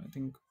 Yeah, I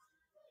think.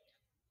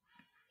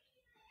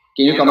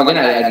 Can you come again?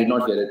 I did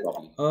not get it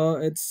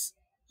properly. It's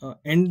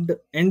end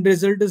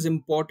result is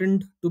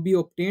important to be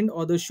obtained,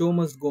 or the show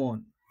must go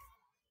on.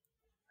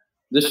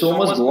 The show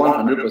must go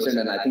on 100%,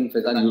 and I think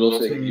Faizan, you'll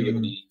also agree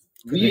with me.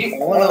 We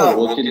Correct. all are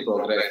work in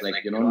progress.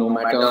 Like, no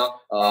matter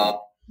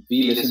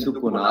we listen to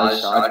Kunal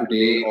Shah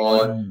today,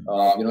 or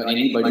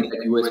anybody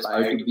that you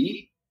aspire to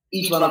be,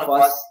 each one of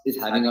us is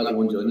having our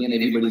own journey, and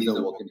everybody is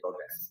a work in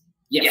progress.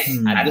 Yes,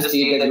 at the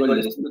stage that you are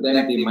listening to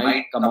them, they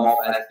might come off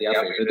as they are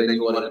better than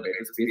you or in a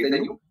better space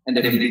than you, and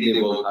definitely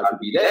they work hard to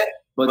be there,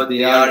 but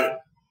they are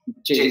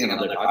chasing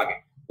another target.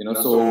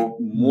 So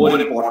more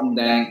important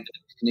than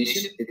the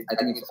destination, I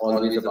think it's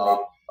always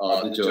about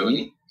the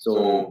journey.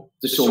 So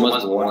the show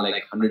must go on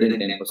like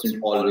 110%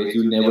 always.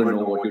 You never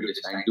know what you're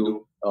destined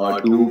to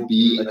do,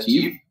 be,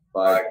 achieve,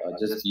 but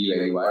just be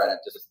where you are and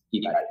just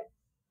keep at it.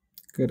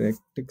 Correct.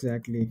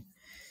 Exactly.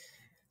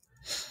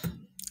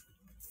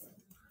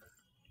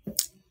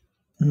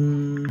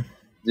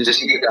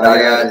 Drishti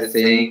Kataria is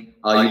saying,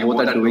 you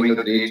both are doing a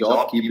great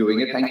job. Keep doing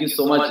it. Thank you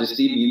so much,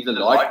 Drishti. Means a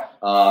lot.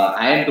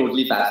 I am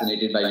totally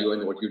fascinated by you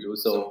and what you do.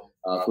 So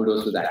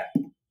kudos to that.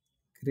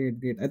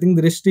 Great. I think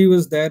Drishti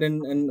was there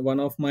in one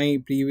of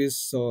my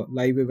previous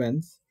live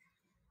events.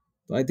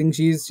 So I think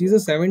she's a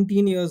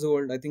 17 years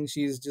old. I think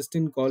she's just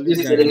in college.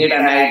 She's killing it,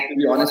 and to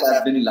be honest,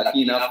 I've been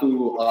lucky enough to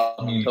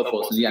meet her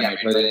personally. I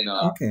met her in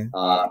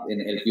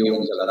LPO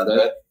in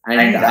Jalandhar,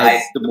 and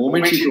the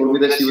moment she told me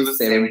that she was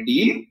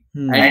 17,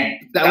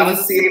 and that was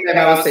the same time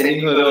I was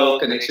sending her a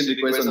connection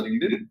request on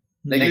LinkedIn.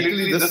 Like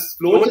literally, this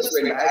flow just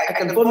went. I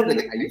confirmed it.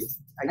 Like, are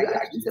you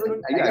actually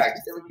 17? Are you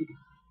actually 17?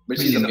 But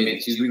she's amazing.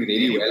 She's doing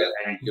really well,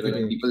 and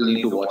people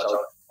need to watch out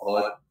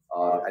for her.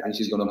 I think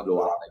she's gonna blow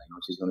up.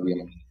 Like, she's gonna be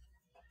amazing.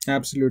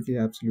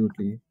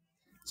 Absolutely.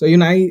 So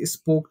I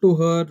spoke to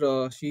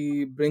her.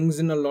 She brings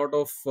in a lot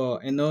of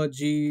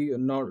energy, a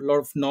lot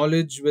of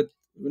knowledge with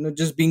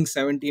just being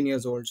 17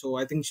 years old. So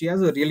I think she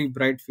has a really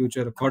bright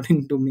future,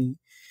 according to me.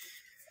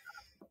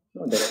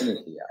 No,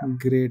 definitely, yeah.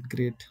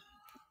 Great.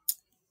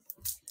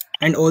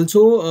 And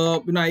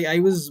also, I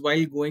was,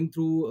 while going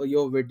through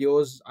your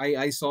videos,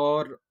 I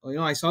saw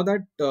I saw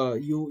that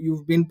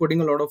you've been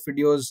putting a lot of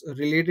videos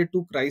related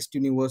to Christ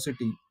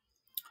University.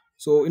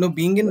 So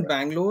being in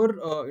Bangalore,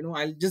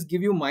 I'll just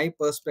give you my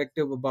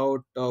perspective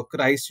about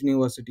Christ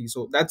University.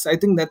 So I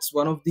think that's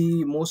one of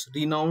the most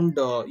renowned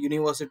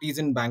universities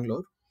in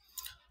Bangalore.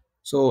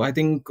 So I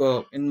think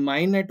in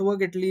my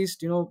network, at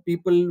least,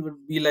 people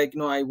would be like,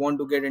 I want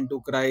to get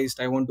into Christ.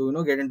 I want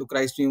to get into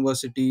Christ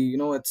University.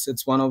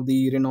 It's one of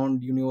the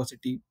renowned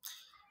university.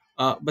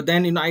 But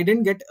then I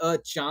didn't get a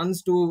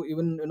chance to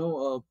even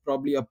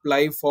probably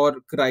apply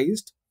for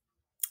Christ.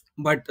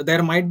 But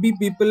there might be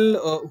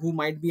people who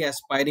might be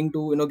aspiring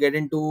to get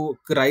into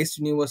Christ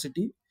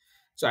University.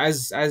 So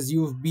as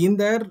you've been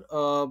there,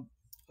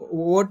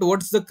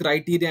 what's the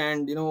criteria,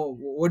 and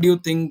what do you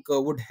think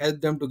would help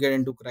them to get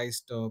into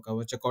Christ,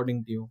 Kavach,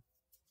 according to you?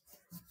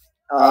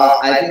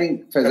 I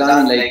think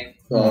Faizan,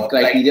 like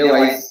criteria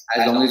wise,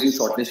 as long as you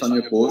shortlist on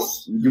your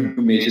course, you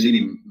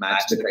majorly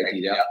match the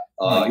criteria.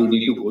 You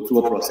need to go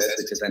through a process,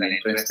 which is an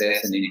entrance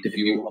test, an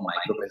interview, a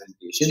micro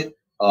presentation.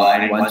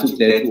 And once you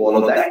clear through all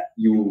of that,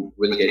 you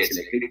will get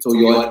selected. So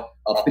your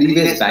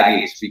previous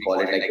baggage, we call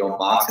it, like your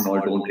marks and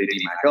all, don't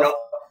really matter.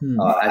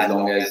 As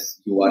long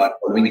as you are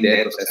following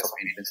their process of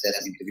entrance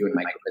test, interview, and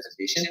micro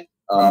presentation,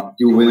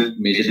 you will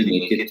majorly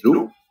make it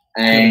through.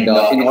 And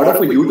in order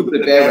for you to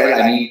prepare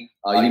well, I mean,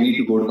 you need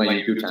to go to my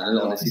YouTube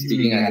channel. Honestly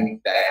speaking, I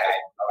think that I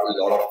have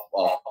a lot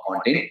of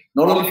content,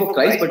 not only for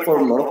Christ, but for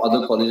a lot of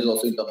other colleges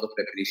also, in terms of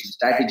preparation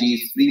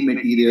strategies, free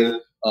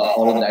material,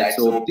 all of that.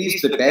 So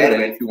please prepare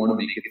well if you want to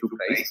make it through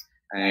Christ.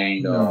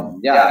 And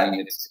I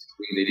mean, it's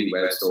doing really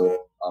well.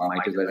 So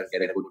might as well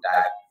get a good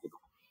tag.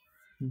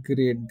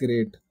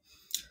 Great.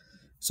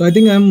 So I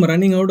think I'm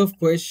running out of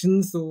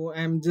questions. So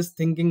I'm just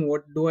thinking,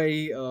 what do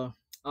I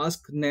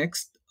ask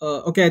next?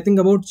 Okay, I think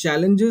about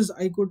challenges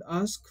I could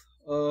ask.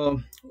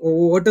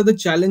 What are the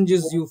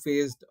challenges you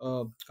faced,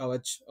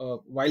 Kavach,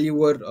 while you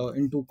were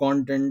into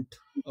content?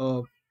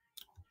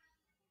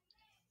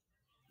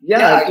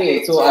 Yeah,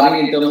 okay. So, I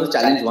mean, in terms of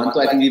challenge one,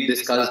 so I think we've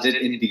discussed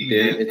it in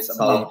detail. It's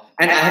about,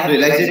 and I have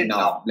realized it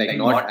now, like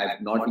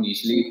not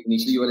initially.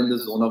 Initially, you were in the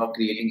zone of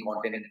creating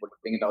content and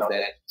putting it out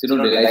there, so you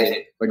don't realize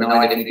it. But now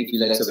I definitely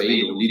feel like it's a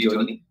very lonely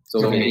journey.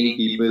 So, getting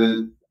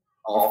people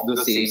of the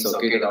same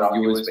circuit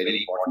around you is very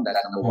important. That's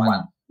number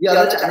one. The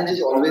other challenge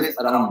is always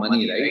around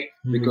money, right?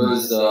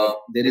 Because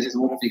there is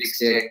no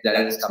fixed check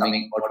that is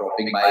coming or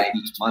dropping by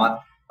each month.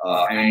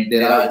 And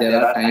there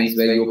are times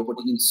where you're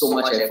putting in so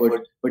much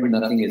effort, but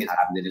nothing is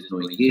happening. There is no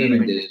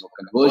engagement, there is no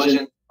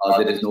conversion,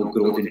 there is no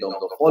growth in terms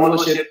of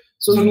followership.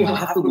 So you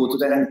have to go through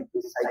that, and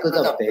the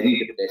cycles are very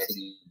depressing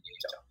in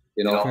nature.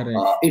 Correct.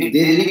 If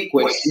they really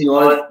question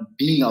your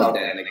being out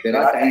there. Like there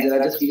are times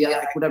that I just feel,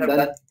 yeah, I could have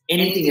done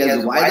anything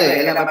else. Why the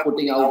hell am I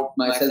putting out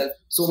myself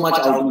so much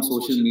out on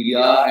social media?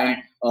 And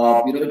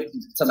it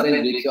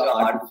sometimes breaks your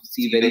heart to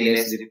see very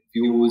less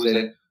views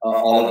and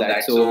all of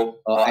that. So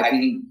I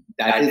think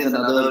that is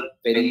another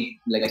very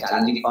like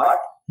challenging part.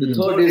 The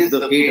third is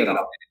the hate around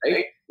it,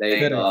 right?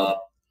 Like Correct.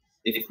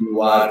 if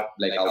you are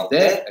like out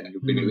there and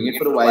you've been doing it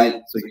for a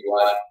while, so you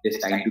are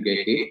destined to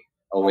get hate,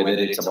 or whether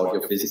it's about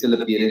your physical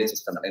appearance, it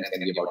sometimes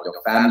can be about your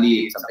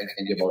family, it sometimes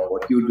can be about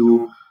what you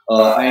do,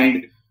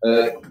 and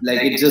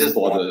like it just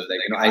bothers.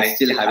 Like I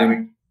still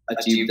haven't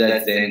achieved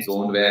that Zen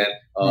zone where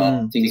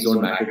things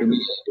don't matter to me,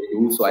 they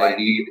do. So I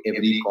read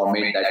every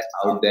comment that's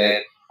out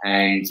there,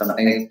 and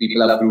sometimes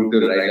people are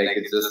brutal, right? Like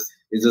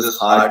it's just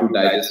hard to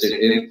digest it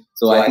in.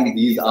 So I think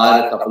these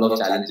are a couple of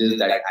challenges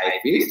that I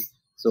face.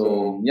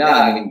 So yeah,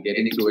 I mean,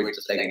 getting through it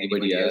just like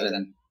anybody else,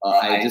 and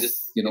I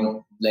just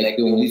like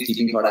the only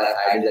sleeping thought I've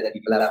had is that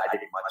people have had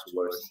it much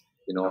worse,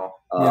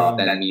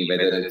 than me.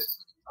 Whether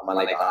it's someone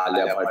like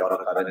Alia Bhatt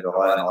or Karan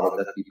Johar and all of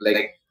that people,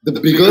 like the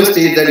bigger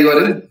stage that you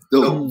are in,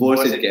 the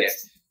worse it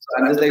gets. So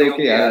I'm just like,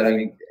 okay, yeah, I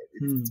mean,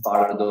 it's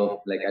part of the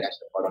like I should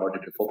have thought about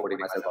it before putting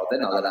myself out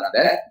there. Now that I'm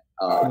there,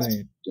 it's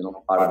Right.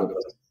 part of the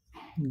process.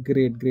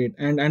 Great.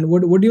 And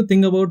what do you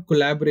think about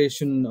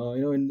collaboration?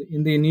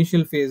 In the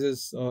initial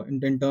phases,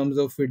 in terms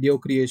of video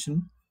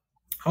creation,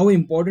 how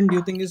important do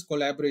you think is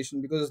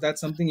collaboration? Because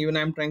that's something even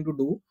I'm trying to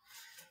do.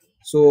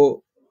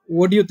 So,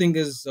 what do you think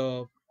is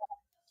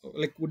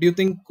like? Would you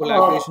think Uh,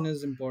 collaboration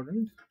is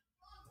important?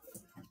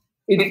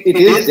 it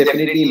is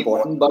definitely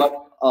important,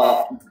 but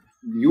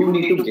you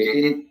need to get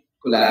in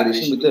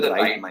collaboration with the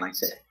right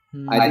mindset.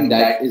 I think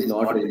that is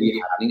not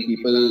really happening.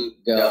 People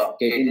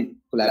get in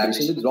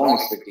collaboration with wrong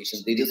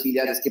expectations. They just feel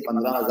यार इसके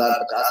 15,000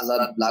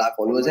 50,000 lakh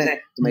followers हैं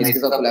तो मैं इसके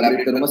साथ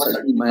collaborate करूँगा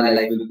suddenly my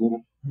life will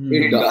boom.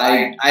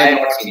 I have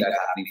not seen that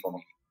happening for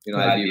me.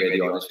 I'll be very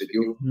honest with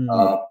you.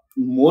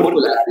 More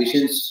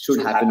collaborations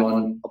should happen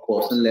on a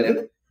personal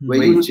level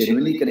where you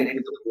genuinely connect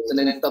with the person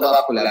and तब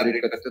आप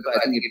collaborate कर सकते हो. तो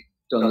I think it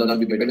turns out to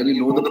be better when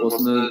you know the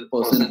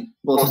person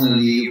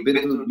personally. You've been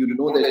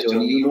through, their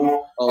journey.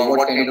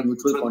 What kind of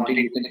mutual content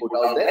you can put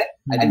out there.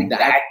 I think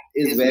that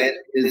is where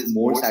it is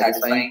more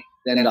satisfying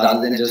than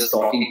rather than just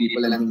stalking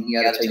people and thinking,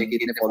 यार अच्छा इनके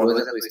इतने followers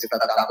हैं तो इसके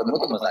साथ काम करूँगा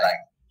तो मजा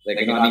आएगा. Like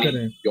I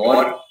mean,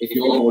 if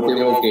your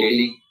motive of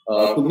getting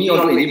to me or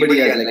to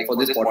anybody else, like for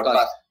this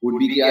podcast, would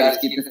be कि यार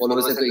इसके इतने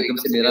followers हैं तो एकदम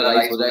से मेरा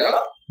rise हो जाएगा.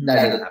 That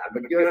doesn't happen.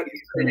 But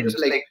you're just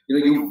like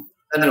you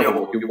done your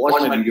homework, you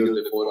watched my videos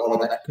before, all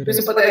of that. Because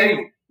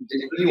you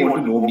genuinely want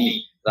to know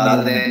me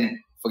rather than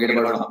forget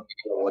about how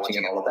people are watching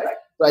and all of that.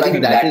 So I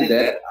think that is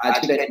there.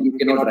 Actually, I think you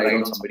cannot ride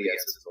on somebody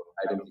else's road.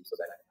 I don't think so.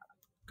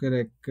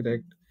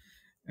 Correct.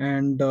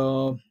 And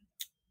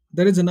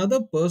there is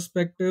another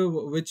perspective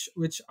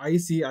which I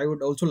see. I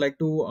would also like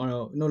to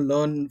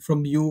learn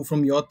from you,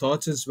 from your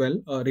thoughts as well,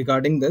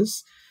 regarding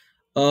this.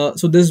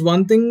 So there's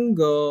one thing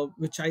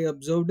which I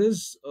observed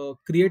is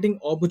creating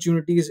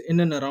opportunities in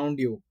and around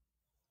you.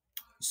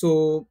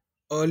 So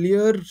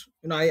earlier,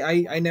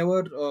 I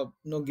never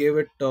gave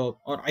it,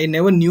 or I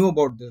never knew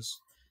about this,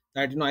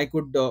 that I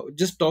could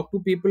just talk to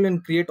people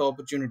and create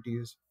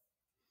opportunities.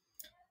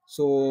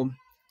 So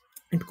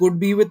it could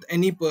be with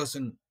any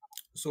person.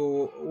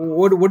 So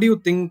what do you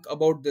think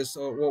about this?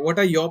 What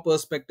are your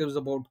perspectives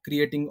about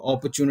creating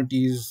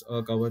opportunities,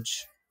 Kavach?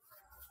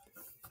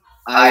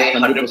 I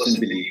 100%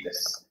 believe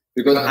this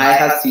because I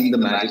have seen the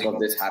magic of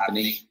this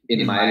happening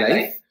in my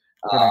life,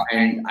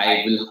 and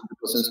I will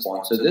 100%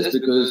 sponsor this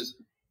because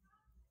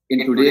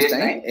in today's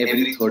time,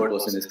 every third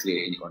person is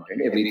creating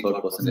content. Every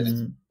third person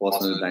is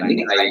personal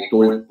branding. I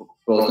told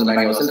personal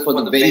branding yourself for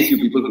the very few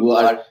people who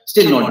are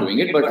still not doing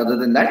it. But other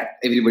than that,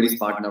 everybody's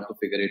smart enough to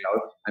figure it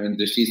out. I mean,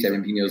 Drishti is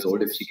 17 years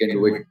old. If she can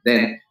do it,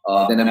 then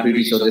I'm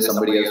pretty sure there's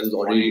somebody else who's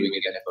already doing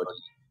it at 30.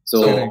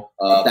 So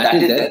that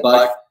is there.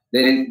 But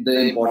then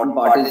the important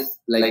part is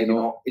like,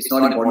 it's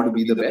not important to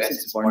be the best.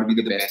 It's important to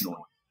be the best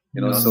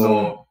known.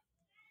 So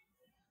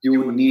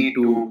you need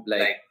to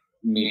like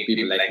meet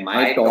people. Like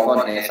my talk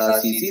on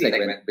SRCC,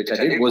 which I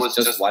did, was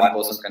just one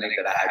person connect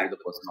that I had with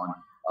the person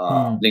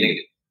on LinkedIn.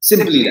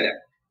 Simply that.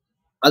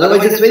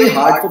 Otherwise, it's very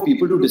hard for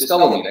people to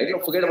discover me,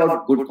 right? Forget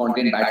about good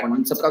content, bad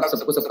content.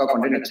 सबका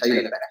content अच्छा ही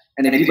लगता है.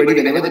 And everybody,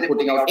 whenever they're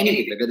putting out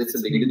anything, whether it's a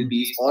LinkedIn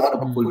piece or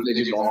a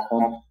full-fledged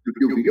long-form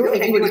YouTube video,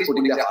 everybody's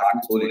putting their heart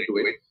and soul into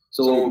it.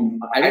 So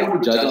I don't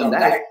want to judge on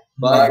that,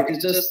 but it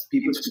is just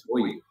people should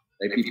know you.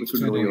 Like people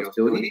should know your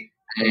story,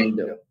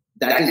 and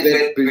that is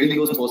where building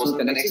those personal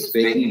connections is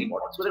very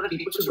important. So that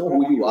people should know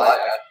who you are.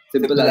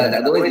 Simple as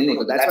that. Otherwise,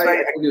 that's why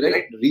I told you,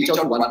 right? Reach out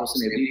to one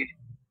person every day.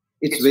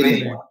 It's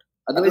very important.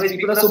 Otherwise,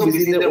 people are so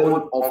busy in their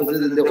own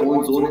offices, in their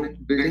own zone,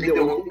 and building their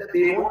own thing that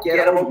they don't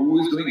care about who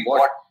is doing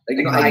what.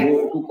 Like, I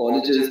go to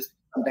colleges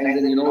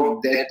sometimes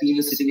and, their team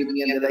is sitting with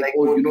me and they're like,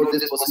 oh,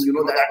 this person,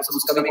 that person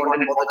who's coming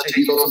content,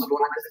 he's also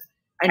grown.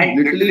 And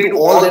literally to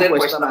all their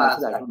questions I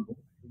answer, I don't know.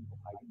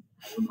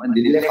 And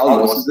they'll be like, how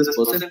lost is this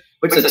person?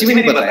 But sachi mein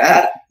nahi pata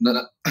yaar.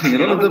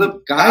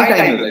 The kahan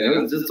time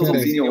hai, it's just so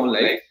busy in your own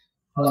life.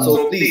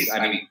 So please,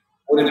 I mean,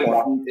 more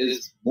important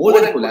is more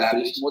than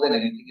collaboration, more than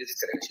anything is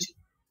connection.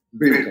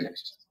 Build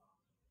connections.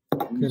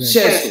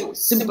 Share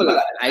stories. Simple as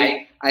that. I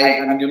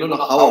mean, you know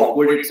how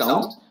awkward it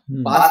sounds.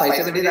 Past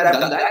 5-7 days, I've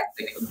done that.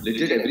 Like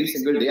legit, every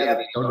single day, I've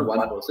reached out to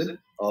one person.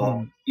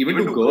 Even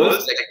to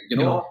girls,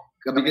 like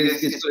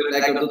because it's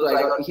like I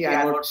got, hey,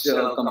 I'm not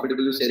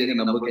comfortable with sharing a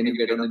number. Can you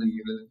get on an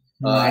email?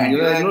 And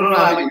no,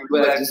 I'm a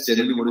YouTuber. I just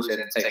genuinely want to share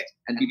insights.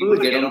 And people will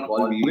get on a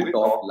call. We will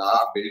talk,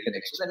 laugh, build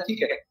connections, and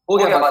okay.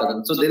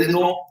 So there is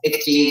no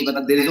exchange,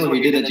 but there is no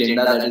hidden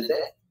agenda that is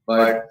there.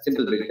 But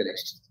simple build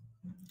connections.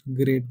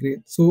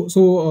 Great.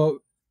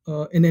 So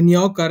in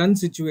your current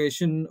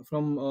situation,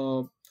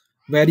 from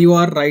where you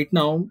are right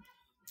now,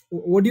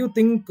 what do you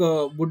think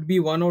would be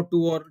one or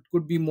two, or it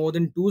could be more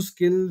than two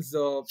skills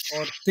or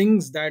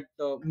things that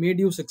made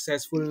you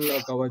successful,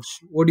 Kavach?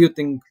 What do you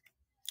think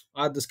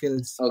are the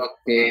skills?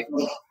 Okay.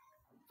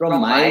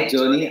 From my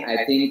journey,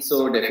 I think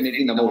so.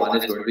 Definitely, number one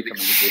is going to be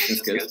communication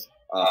skills.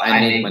 I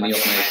make money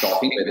off my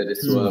talking, whether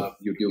it's through a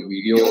YouTube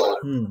video or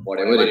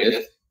whatever it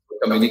is.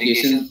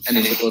 Communication and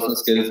interpersonal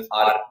skills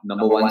are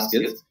number one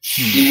skills.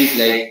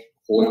 Please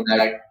hone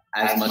that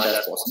as much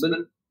as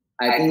possible.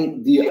 I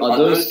think the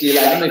other skill,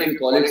 I don't know if you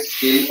call it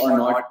skill or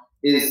not,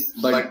 is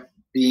but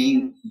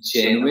being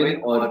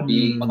genuine or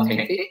being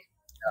authentic.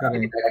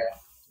 That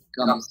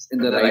comes in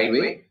the right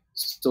way.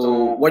 So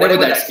whatever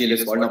that skill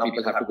is called, now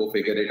people have to go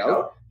figure it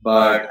out.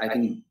 But I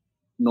think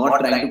not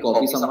trying to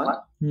copy someone,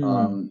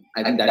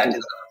 I think that is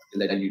a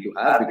skill that you need to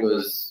have,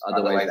 because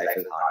otherwise life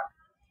is hard.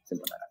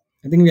 Simple as that.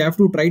 I think we have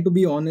to try to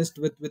be honest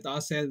with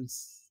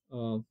ourselves,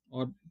 or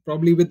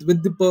probably with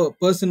the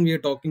person we are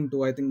talking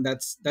to. I think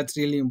that's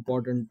really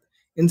important.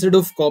 Instead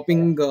of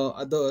copying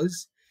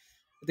others,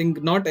 I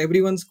think not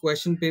everyone's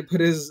question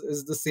paper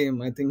is the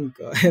same. I think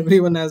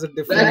everyone has a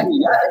different. Exactly,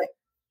 yeah.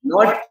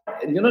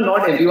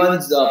 Not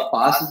everyone's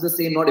past is the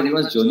same. Not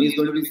everyone's journey is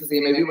going to be the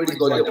same. Everybody's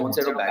got their own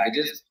set of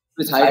baggages.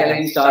 It's high time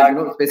we start.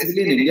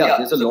 Specifically in India,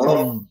 there's a lot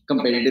of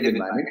competitive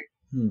environment.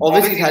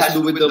 Obviously, it has to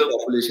do with the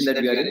population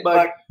that we are in,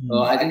 but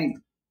I think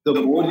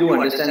the more you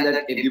understand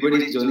that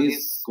everybody's journey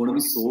is going to be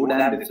so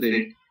damn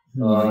different,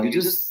 you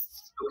just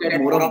look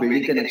at more of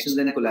building connections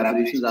and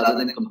collaborations rather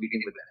than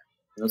competing with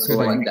them. So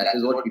I think that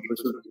is what people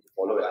should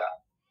follow. Yeah.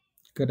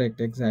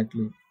 Correct,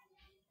 exactly.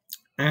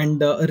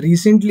 And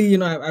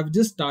recently, I've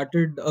just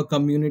started a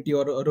community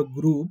or a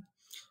group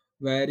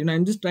where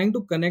I'm just trying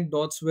to connect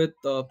dots with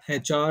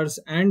HRs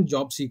and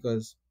job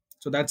seekers.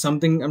 So that's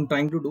something I'm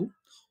trying to do.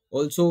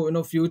 Also, in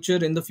the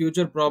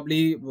future,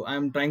 probably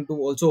I'm trying to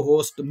also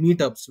host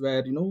meetups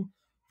where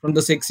from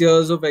the 6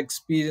 years of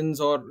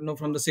experience, or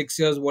from the 6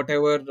 years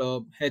whatever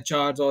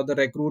HRs or the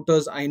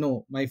recruiters I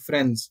know, my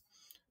friends,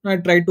 I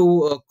try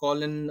to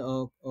call in,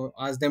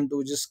 ask them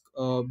to just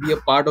be a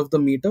part of the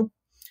meetup,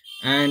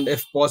 and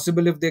if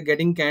possible, if they're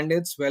getting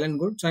candidates, well and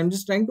good. So I'm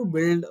just trying to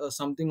build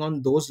something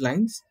on those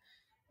lines.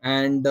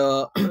 And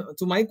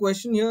so my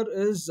question here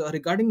is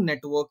regarding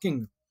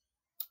networking.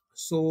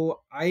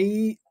 So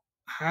I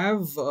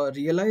have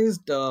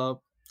realized,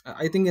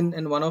 I think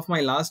in one of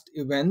my last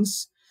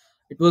events,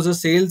 it was a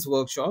sales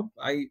workshop.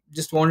 I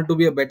just wanted to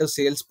be a better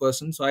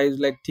salesperson, so I was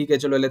like, "ठीक है,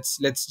 चलो,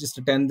 let's just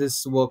attend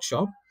this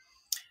workshop."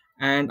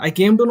 And I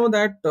came to know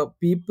that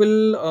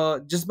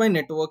people, just by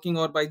networking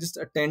or by just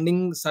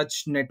attending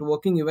such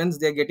networking events,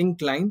 they're getting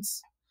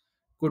clients.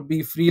 Could be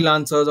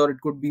freelancers or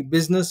it could be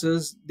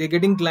businesses. They're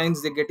getting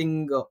clients, they're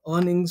getting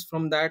earnings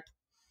from that.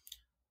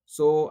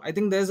 So I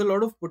think there's a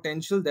lot of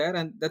potential there,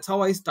 and that's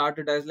how I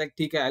started. I was like,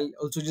 "ठीक है, I'll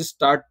also just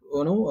start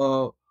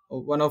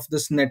one of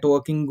this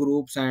networking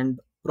groups, and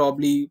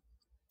probably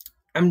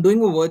I'm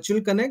doing a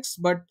virtual connects,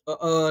 but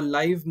a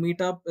live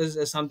meetup is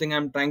something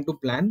I'm trying to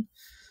plan."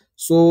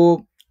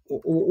 So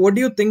what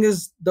do you think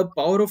is the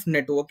power of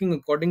networking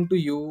according to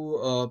you,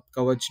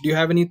 Kavach? Do you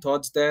have any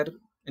thoughts there?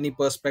 Any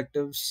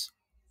perspectives?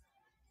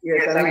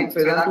 Yes, I mean,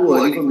 so it's too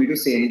early for me to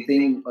say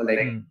anything or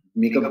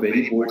make a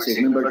very bold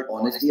statement, but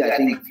honestly, I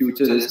think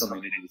future is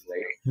communities,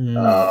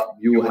 right?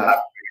 You have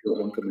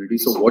your own community.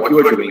 So what you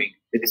are doing,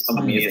 it's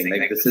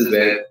amazing. This is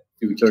where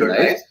future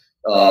lies.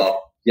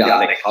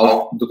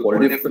 How the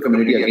quality of the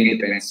community again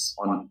depends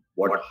on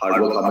what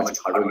hard work, how much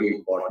hard work you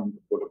important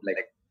to put,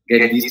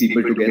 get these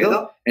people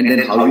together, and then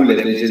how you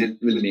leverage it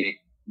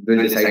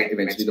will decide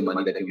eventually the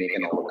money that you make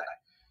and all of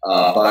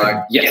that.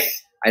 But yes,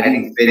 I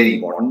think it's very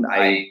important.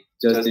 I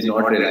just did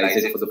not realize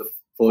it for the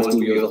first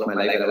 2 years of my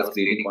life that I was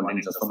creating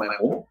content just for my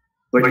home.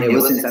 But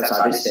ever since I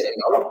started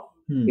stepping out,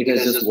 it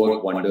has just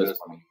worked wonders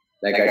for me.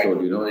 Like I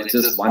told you, it's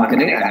just one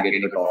connect, I'm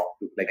getting to talk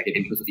to,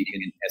 getting to speak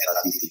in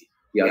SRCC.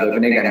 The other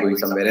connect, I'm going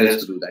somewhere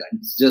else to do that.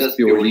 It's just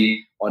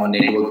purely on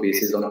network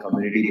basis, on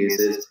community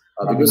basis.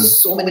 Because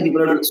so many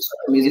people are doing such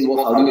amazing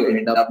work. How do you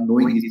end up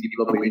knowing these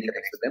people or building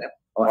connects with them?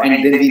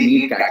 And then we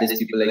need catalyst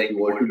people like you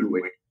all to do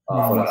it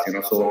for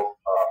us. So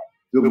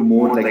the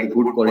more the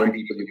good quality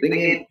people you bring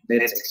in,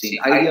 let's exchange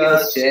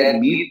ideas, share,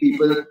 meet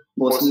people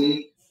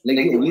personally.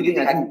 The only thing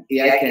I think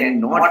AI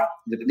cannot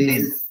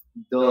replace is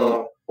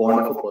the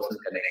bond of a personal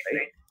connect,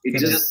 right? It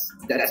just,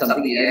 that's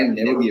something AI will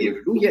never be able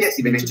to do. Yes,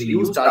 eventually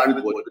you start with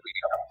virtual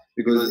meetup,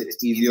 because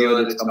it's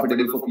easier, it's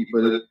comfortable for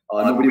people.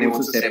 Nobody wants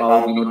to step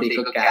out, take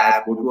a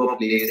cab, go to a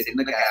place, sit in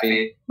a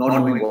cafe, not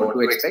knowing what to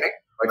expect.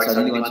 But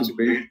suddenly, once you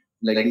build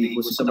like the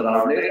ecosystem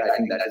around it, I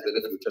think that is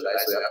where the future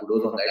lies. So yeah,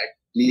 kudos on that.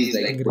 Please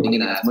putting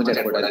in as much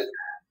effort as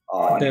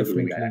into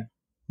doing that.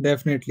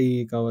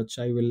 Definitely, Kavach,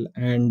 I will.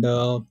 And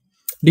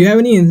do you have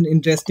any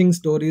interesting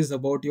stories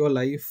about your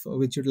life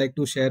which you'd like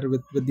to share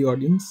with the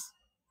audience?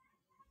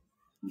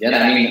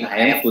 Yeah, I mean, I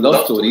am full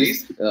of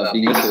stories.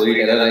 Being a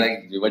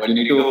storyteller, but you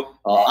need to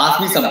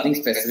ask me something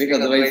specific.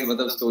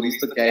 Otherwise, stories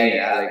to kya hai,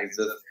 yaar, it's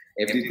just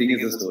everything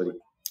is a story.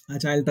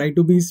 Achha, I'll try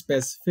to be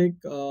specific.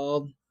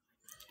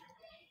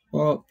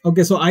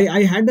 Okay, so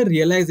I had a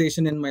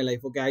realization in my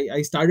life. Okay,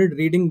 I started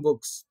reading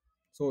books.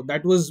 So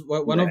that was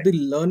one of the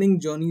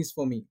learning journeys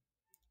for me.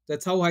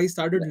 That's how I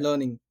started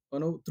learning,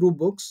 through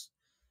books.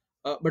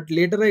 But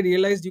later I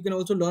realized you can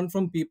also learn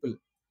from people.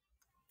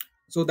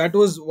 So that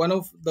was one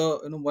of the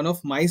one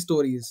of my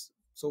stories.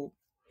 So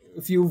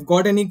if you've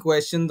got any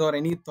questions or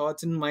any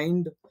thoughts in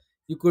mind,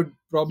 you could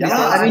probably Yeah,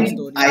 tell I some mean,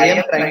 stories. I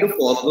am trying to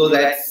follow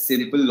that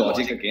simple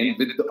logic again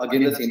with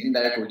again the same thing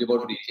that I told you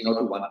about reaching out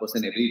to one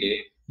person every day.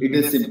 It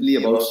is simply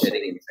about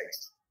sharing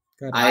insights.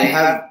 I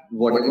have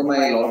whatever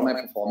my lot of my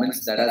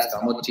performance that has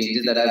come or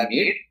changes that I've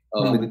made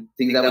with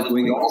things I was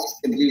doing wrong.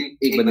 Simply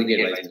एक बंदे की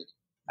advice milli.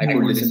 I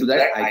could listen to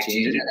that. I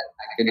changed it. And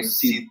I can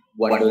see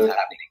wonders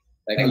happening.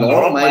 Like a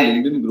lot of my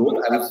LinkedIn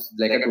growth, I was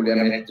like I told you, I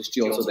met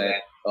Drishti also there.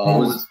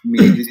 Was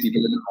meeting these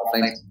people in an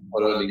offline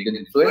for a LinkedIn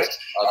influence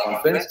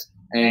conference,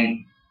 and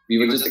we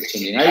were just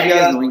exchanging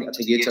ideas, knowing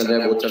अच्छा ये चल रहा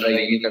है, वो चल रहा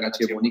है, ये नहीं करना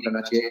चाहिए, वो नहीं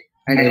करना चाहिए.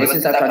 And ever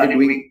since I started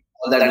doing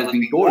all that was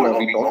being told or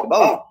we talked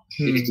about,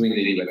 it's doing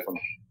really well for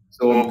me.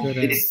 So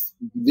it's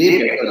way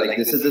better. Like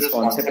this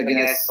concept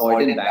again. I saw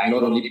it in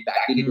Bangalore only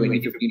back in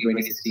 2015,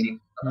 2016.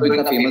 So it's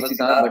not famous,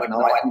 but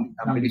now I think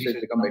I'm pretty sure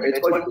it's become better. It's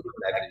called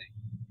collaboration.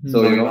 So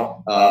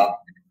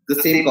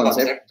the same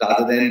concept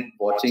rather than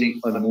watching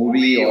a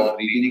movie or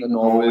reading a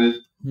novel.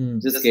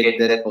 Just get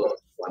there for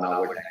 1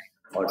 hour time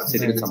or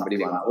sit with somebody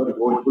 1 hour.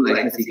 जो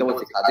life में सीखा वो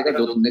सिखा देगा,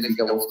 जो तुमने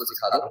सीखा वो उसको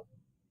सिखा दो.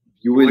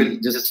 You will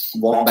just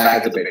walk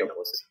back as a better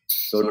person.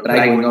 So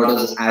try going out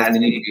as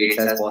many dates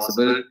as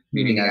possible,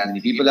 meeting as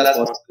many people as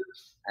possible,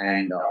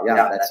 and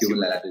yeah, that's human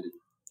liability.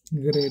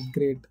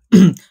 Great.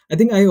 I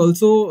think I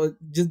also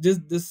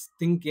just this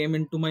thing came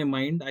into my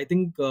mind. I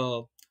think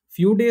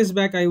few days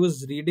back I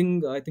was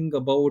reading, I think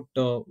about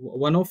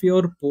one of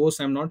your posts.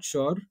 I'm not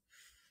sure.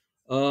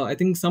 I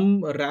think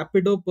some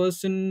Rapido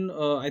person.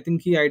 I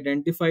think he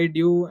identified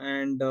you,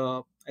 and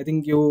I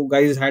think you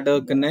guys had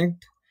a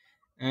connect.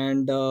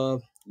 And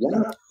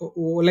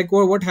like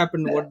what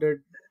happened? What did?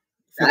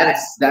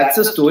 That's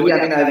a story.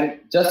 I mean, I will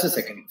just a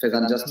second,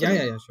 Faizan. Just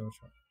yeah, sure.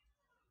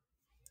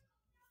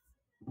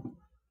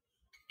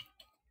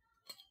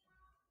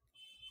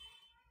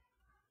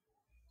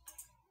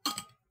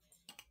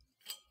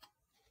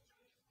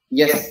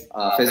 Yes,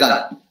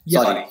 Faizan.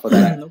 Sorry for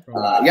that. No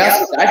problem.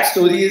 Yeah, so that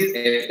story is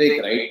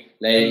epic, right?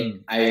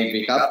 Like I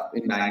wake up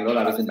in Bangalore.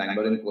 I was in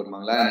Bangalore in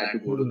Koramangala, and I had to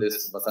go to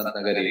this Vasant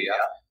Nagar area.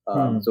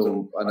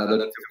 So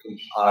another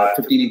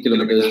 15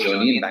 kilometers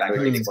journey in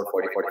Bangalore. It takes about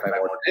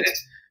 40-45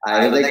 minutes.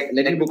 I was like,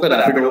 let me book a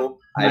Rapido.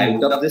 I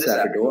booked up this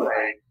Rapido,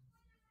 and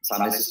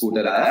सामने से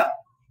scooter आया,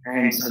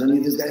 and suddenly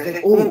this guy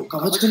like, oh,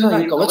 Kavach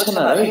Khanna, you Kavach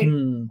Khanna, right?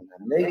 And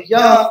I'm like,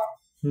 yeah.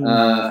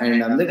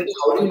 And I'm like,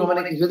 how do you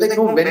know? He was like,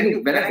 no, when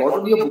I got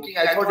only a booking,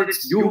 I thought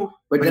it's you.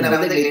 But then I was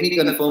like, let me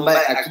confirm by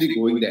actually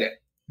going there.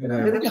 And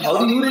I'm like, okay, how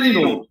do you really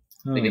know?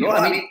 Like,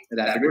 I mean,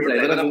 Rapido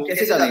driver, I'm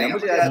कैसे चलेंगे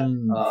मुझे यार?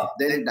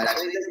 Then that's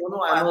why he's like,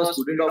 no, I'm a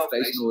student of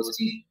Christ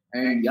University.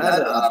 And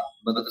यार,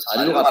 मतलब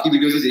सारे लोग आपकी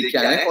videos ही देख के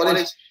आए हैं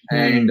college.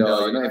 And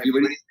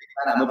everybody is a big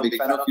fan. I'm a big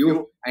fan of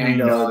you. And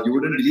you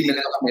wouldn't believe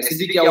मैंने आपको message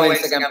भी किया हुआ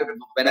Instagram पे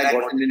when I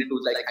got into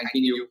like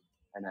thanking you.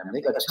 And I'm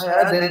like, अच्छा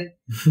यार,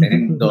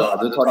 then the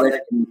other thought that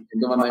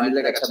into my mind is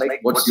like, अच्छा भाई,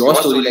 what's your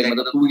story like?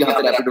 मतलब तू यहाँ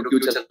पे Rapido क्यों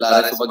चला रहा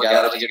है सुबह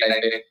 11 बजे के टाइम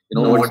पे?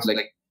 What's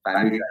like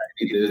family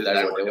tragedy, this, that,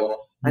 whatever.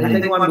 And he's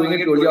like, no, I'm doing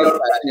it purely out of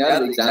passion.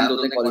 यार, exams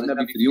होते हैं college में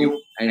अभी free हूँ,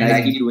 and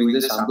I keep doing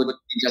this. शाम को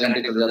 3-4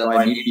 घंटे चले जाता हूँ.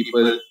 I meet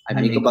people, I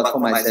make a buck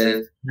for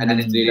myself, and then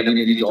it's great. अभी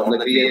मेरी job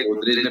लग गई है,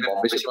 गोदरेज में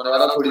बॉम्बे शिफ्ट होने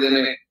वाला थोड़ी देर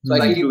में. So I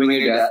keep doing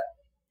it, यार.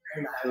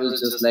 And I was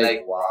just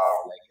like, wow,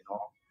 like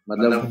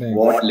मतलब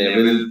what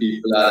level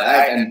people are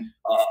at, and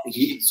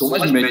so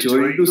much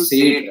maturity to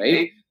say it,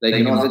 right? Like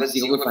अगर किसी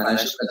को कोई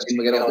financial constraint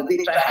वगैरह होता है, they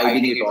try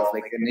hiding it off,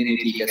 like नहीं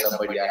ठीक है सब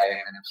बढ़िया है,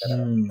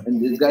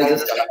 and this guy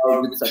just stuck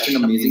out with such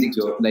an amazing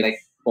joke, like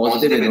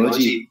positive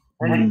energy,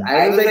 and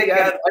I was like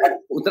यार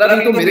उतना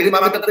भी तो मेरे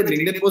दिमाग में तब तक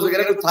LinkedIn post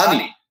वगैरह कुछ था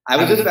नहीं. I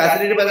was just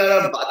fascinated by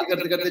that. बातें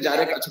करते करते जा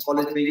रहे हैं, अच्छा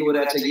कॉलेज में ये हो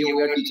रहा है, अच्छा ये हो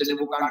गया, टीचर ने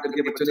वो काम कर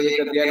दिया, बच्चों ने ये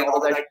कर दिया, and all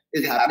that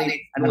is happening.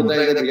 And होता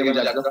है भैया मुझे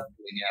आपका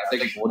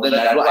like more than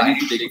that, I need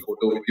to take a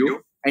photo with you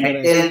and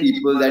tell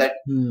people that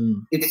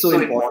it's so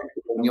important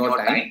to own your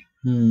time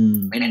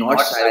and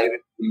not shy away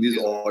from doing these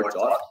odd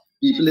jobs.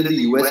 People in the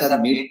US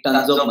have made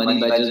tons of money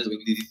by just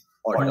doing these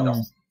odd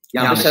jobs.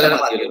 यहाँ पे शर्म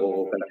आती है लोगों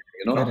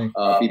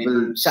को, people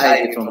shy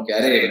away from कि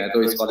अरे मैं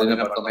तो इस कॉलेज में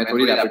पढ़ता हूँ, मैं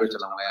थोड़ी रैपिडो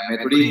चलाऊंगा, मैं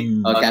थोड़ी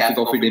कैफे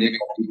कॉफी डे में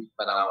कॉफी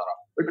बनाऊंगा.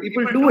 but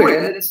people do it,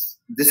 and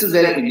this is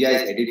where India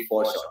is headed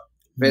for sure.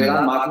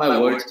 Where mark my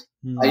words,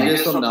 5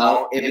 years from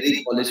now,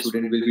 every college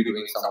student will be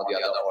doing some of the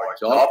other odd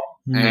job,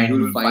 and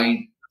you'll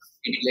find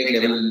intellect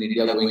level in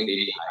India going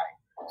daily high.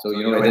 So,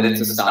 whether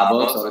it's a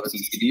Starbucks or a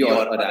CCD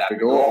or a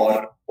Rapido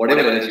or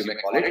whatever else you may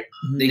call it,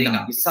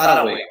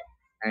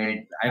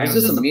 and I was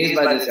just amazed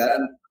by this,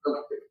 and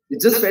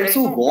it just felt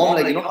so warm,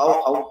 like,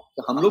 how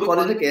hum log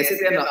college mein kaise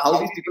the, and how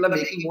these people are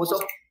making most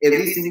of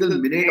every single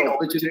minute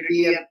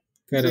opportunity, and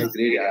this is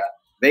great, yeah.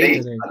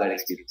 Very that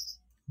experience.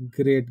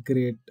 Great.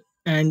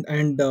 And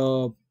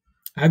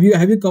have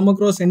you come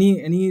across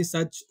any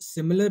such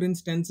similar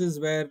instances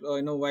where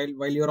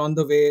while you're on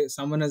the way,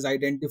 someone has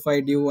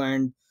identified you,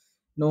 and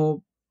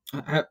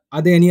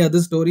are there any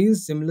other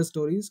stories, similar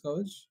stories,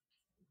 Kavach?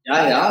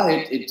 Yeah,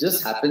 it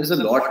just happens a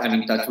lot. I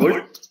mean, touch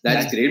wood,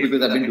 that's great,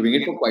 because I've been doing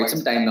it for quite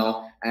some time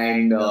now.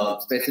 And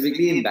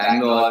specifically in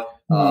Bangalore,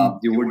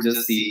 you would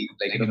just see,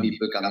 like,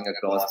 people coming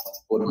across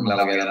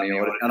Pormangala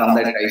or around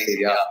that price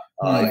area.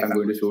 If I'm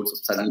going to shoot,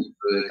 suddenly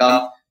people will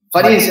come.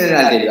 Funny incident,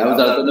 I'll tell you. I was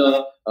out on a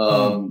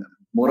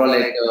more or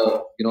like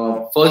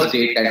first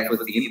date kind of a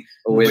scene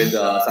with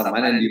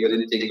someone, and we were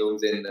in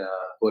Chinglungs in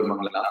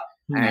Pormangala.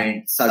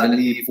 And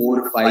suddenly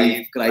 4 or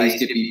 5 Christ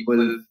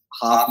people,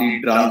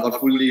 halfly drunk or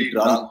fully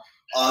drunk,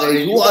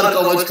 you are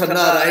Kavach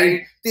Khanna,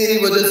 right? तेरी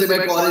वजह से मैं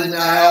college में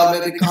आया और मैं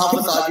कहाँ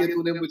फंसा दिया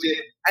तूने मुझे.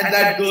 And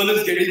that girl is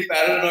getting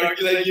paranoid,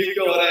 like ये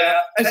क्या हो रहा है?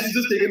 And she's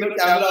just taking her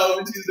camera out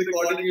and she's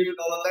recording it and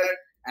all of that.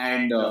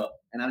 And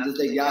I'm just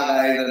like, yeah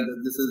guys, and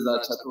this is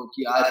छत्रों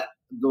की यार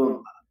जो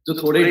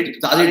थोड़े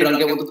ज़्यादा ड्रंक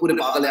है वो तो पूरे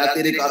पागल है यार,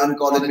 तेरे कारण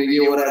कॉलेज में ये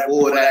हो रहा है वो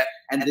हो रहा है,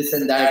 and this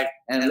and that.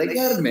 And like,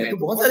 यार मैं तो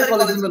बहुत सारे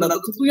कॉलेज में था,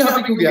 तो तू यहाँ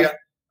पे क्यों गया?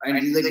 And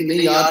he's like,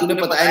 नहीं यार तूने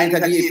बताया नहीं था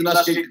कि ये इतना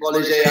स्ट्रिक्ट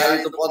कॉलेज है यार,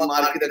 ये तो बहुत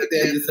मार के रखते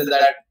हैं, this and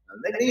that.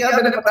 Like, नहीं यार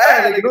मैंने बताया,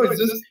 like, it's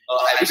just I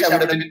wish I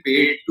would have been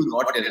paid to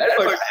not tell that,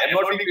 but I am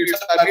not being paid. So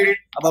I made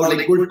about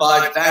like good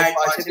parts, bad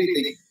parts,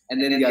 everything. And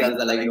then the others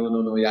are like,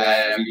 no,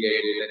 yeah, we get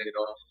it, and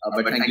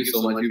but thank you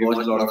so much. We watched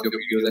a lot of your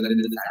videos, and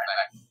then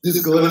this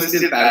girl is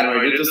still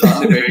paranoid. It's just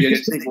on the bed, and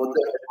she's like, what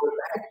the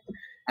heck?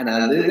 And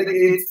I was like,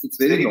 it's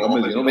very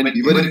normal, when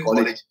we were in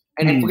college.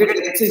 And forget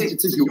it,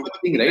 it's a human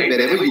thing, right?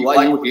 Wherever you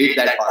are, you hate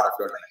that part of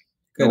your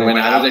life. When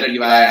I was at EY,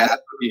 I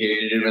absolutely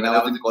hated it. When I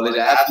was in college,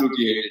 I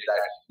absolutely hated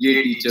that.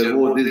 Ye teacher,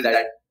 this,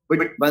 that. But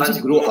once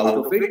you grow out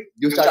of it,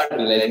 you start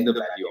realizing the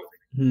value of it.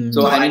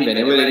 So, I mean,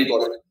 whenever any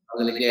college, I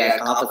was like, hey, I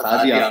can't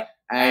fasa diya.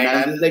 And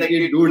I'm just like,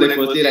 hey, dude, like,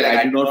 firstly, like,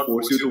 I do not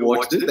force you to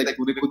watch this. Like,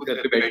 तूने खुद घर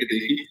पे बैठ के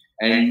देखी,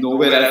 and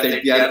nowhere I said,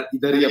 यार,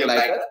 इधर ही apply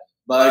कर.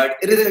 But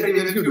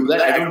irrespective if you do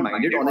that, I don't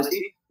mind it,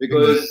 honestly,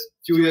 because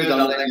few years down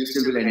the line, you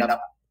still will end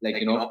up, like,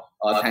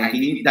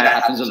 thanking me. That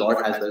happens a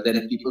lot as well.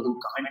 Then people who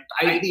come and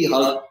tightly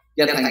hug,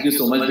 yeah, thank you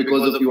so much.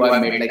 Because of you, I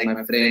met like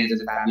my friends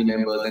and family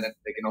members, and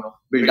like,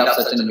 built up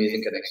such an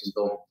amazing connection.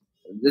 So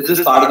this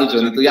is part of the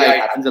journey. So yeah, it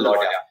happens a lot.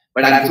 Yeah,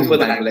 but I'm super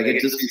thankful. Like,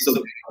 it just feels so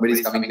great.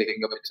 Somebody's coming,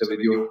 taking a picture with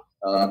you.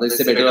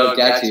 इससे better और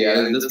क्या चाहिए?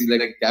 I just feel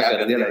like क्या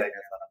कर दिया like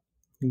ऐसा.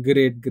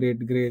 Great,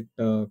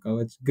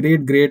 Kavach.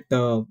 Great.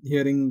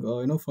 Hearing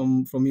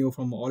from you,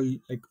 from all,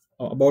 like,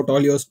 about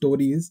all your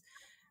stories,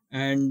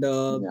 and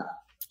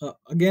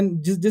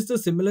again, just a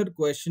similar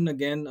question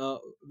again.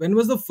 When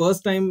was the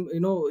first time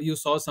you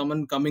saw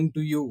someone coming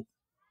to you,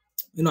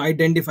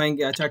 identifying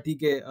कि अच्छा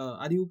ठीक है,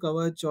 are you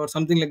Kavach or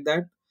something like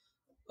that?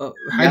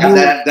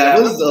 That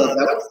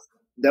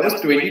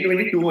was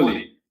 2022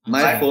 only.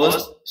 My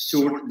first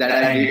shoot that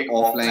I did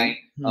offline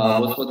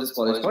was for this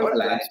college called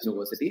Alliance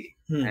University,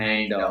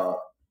 and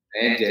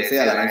मैं जैसे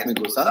Alliance में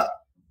घुसा,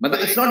 मतलब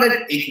it's not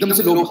that एकदम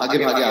से लोग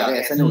भागे आ गए,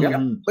 ऐसा नहीं हो गया,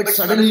 but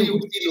suddenly you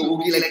could see लोगों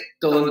की like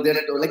turn their,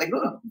 like,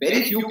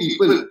 very few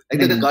people,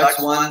 like the guts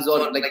ones, or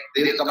like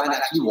they'll come and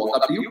actually walk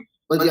up to you,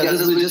 but the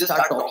others will just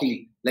start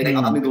talking, like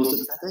अपने दोस्तों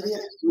के साथ, अरे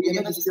वो ये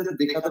ना जिससे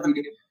देखा था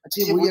वीडियो, अच्छा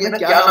वो ये ना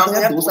क्या नाम था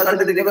यार, 2 साल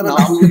पहले देखा था,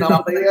 नाम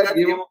बताइए यार,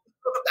 ये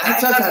that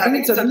starts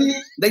happening suddenly,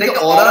 like the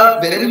aura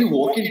wherever you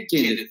walk in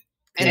changes.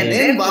 And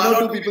then 1 or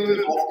 2 people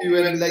will walk to you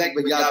and like,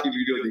 भैया आपकी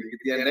वीडियो देखी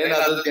थी, and then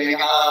others कहेंगे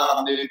हाँ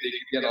हमने भी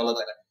देखी थी and all of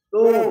that. So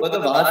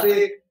मतलब वहाँ से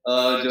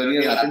journey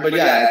has happened, but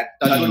yeah,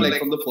 touch wood, like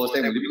from the first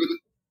time only, because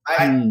I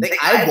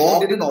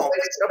walked in an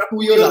office stuff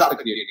 2 years after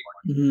creating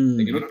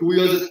content. Like 2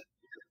 years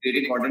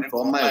creating content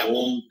from my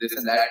home, this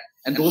and that,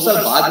 and 2 साल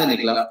बाद में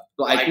निकला,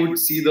 so I could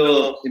see the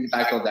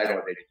impact of that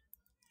already.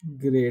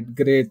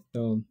 Great,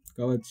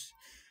 Kavach.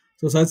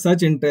 So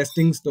such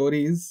interesting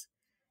stories,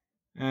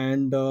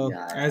 and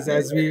as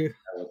I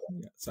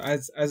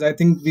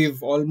think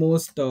we've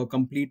almost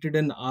completed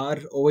an hour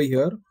over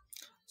here,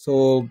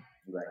 so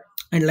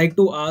I'd like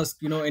to ask,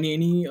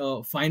 any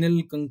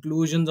final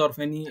conclusions, or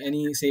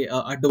any say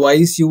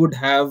advice you would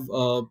have,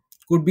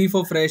 could be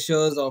for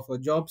freshers or for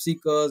job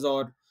seekers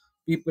or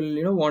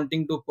people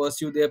wanting to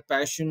pursue their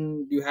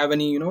passion. Do you have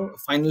any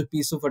final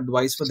piece of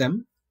advice for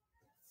them?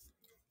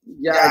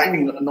 Yeah, I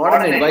think not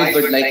an advice,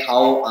 but like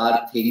how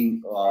our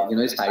thing,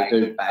 is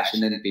titled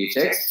Passion and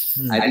Paychecks.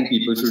 I think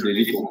people should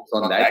really focus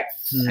on that.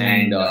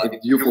 And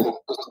if you focus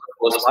on the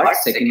first part,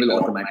 second will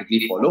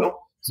automatically follow.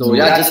 So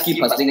yeah, just keep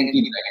hustling and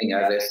keep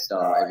grinding. As rest,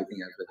 everything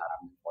else will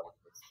happen in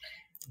politics.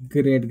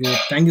 Great, great.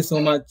 Thank you so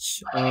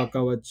much,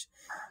 Kavach.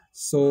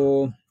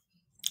 So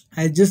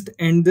I just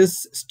end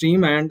this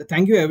stream, and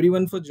thank you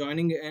everyone for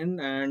joining in.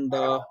 And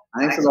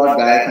Thanks a lot,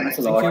 guys. Thanks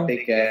a thank lot. you.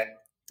 Take care.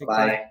 Take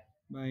Bye. care.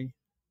 Bye.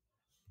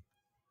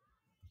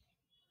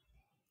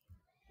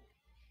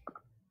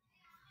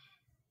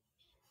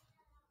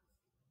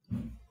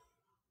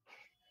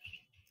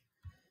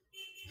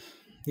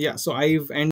 Yeah. So I've ended.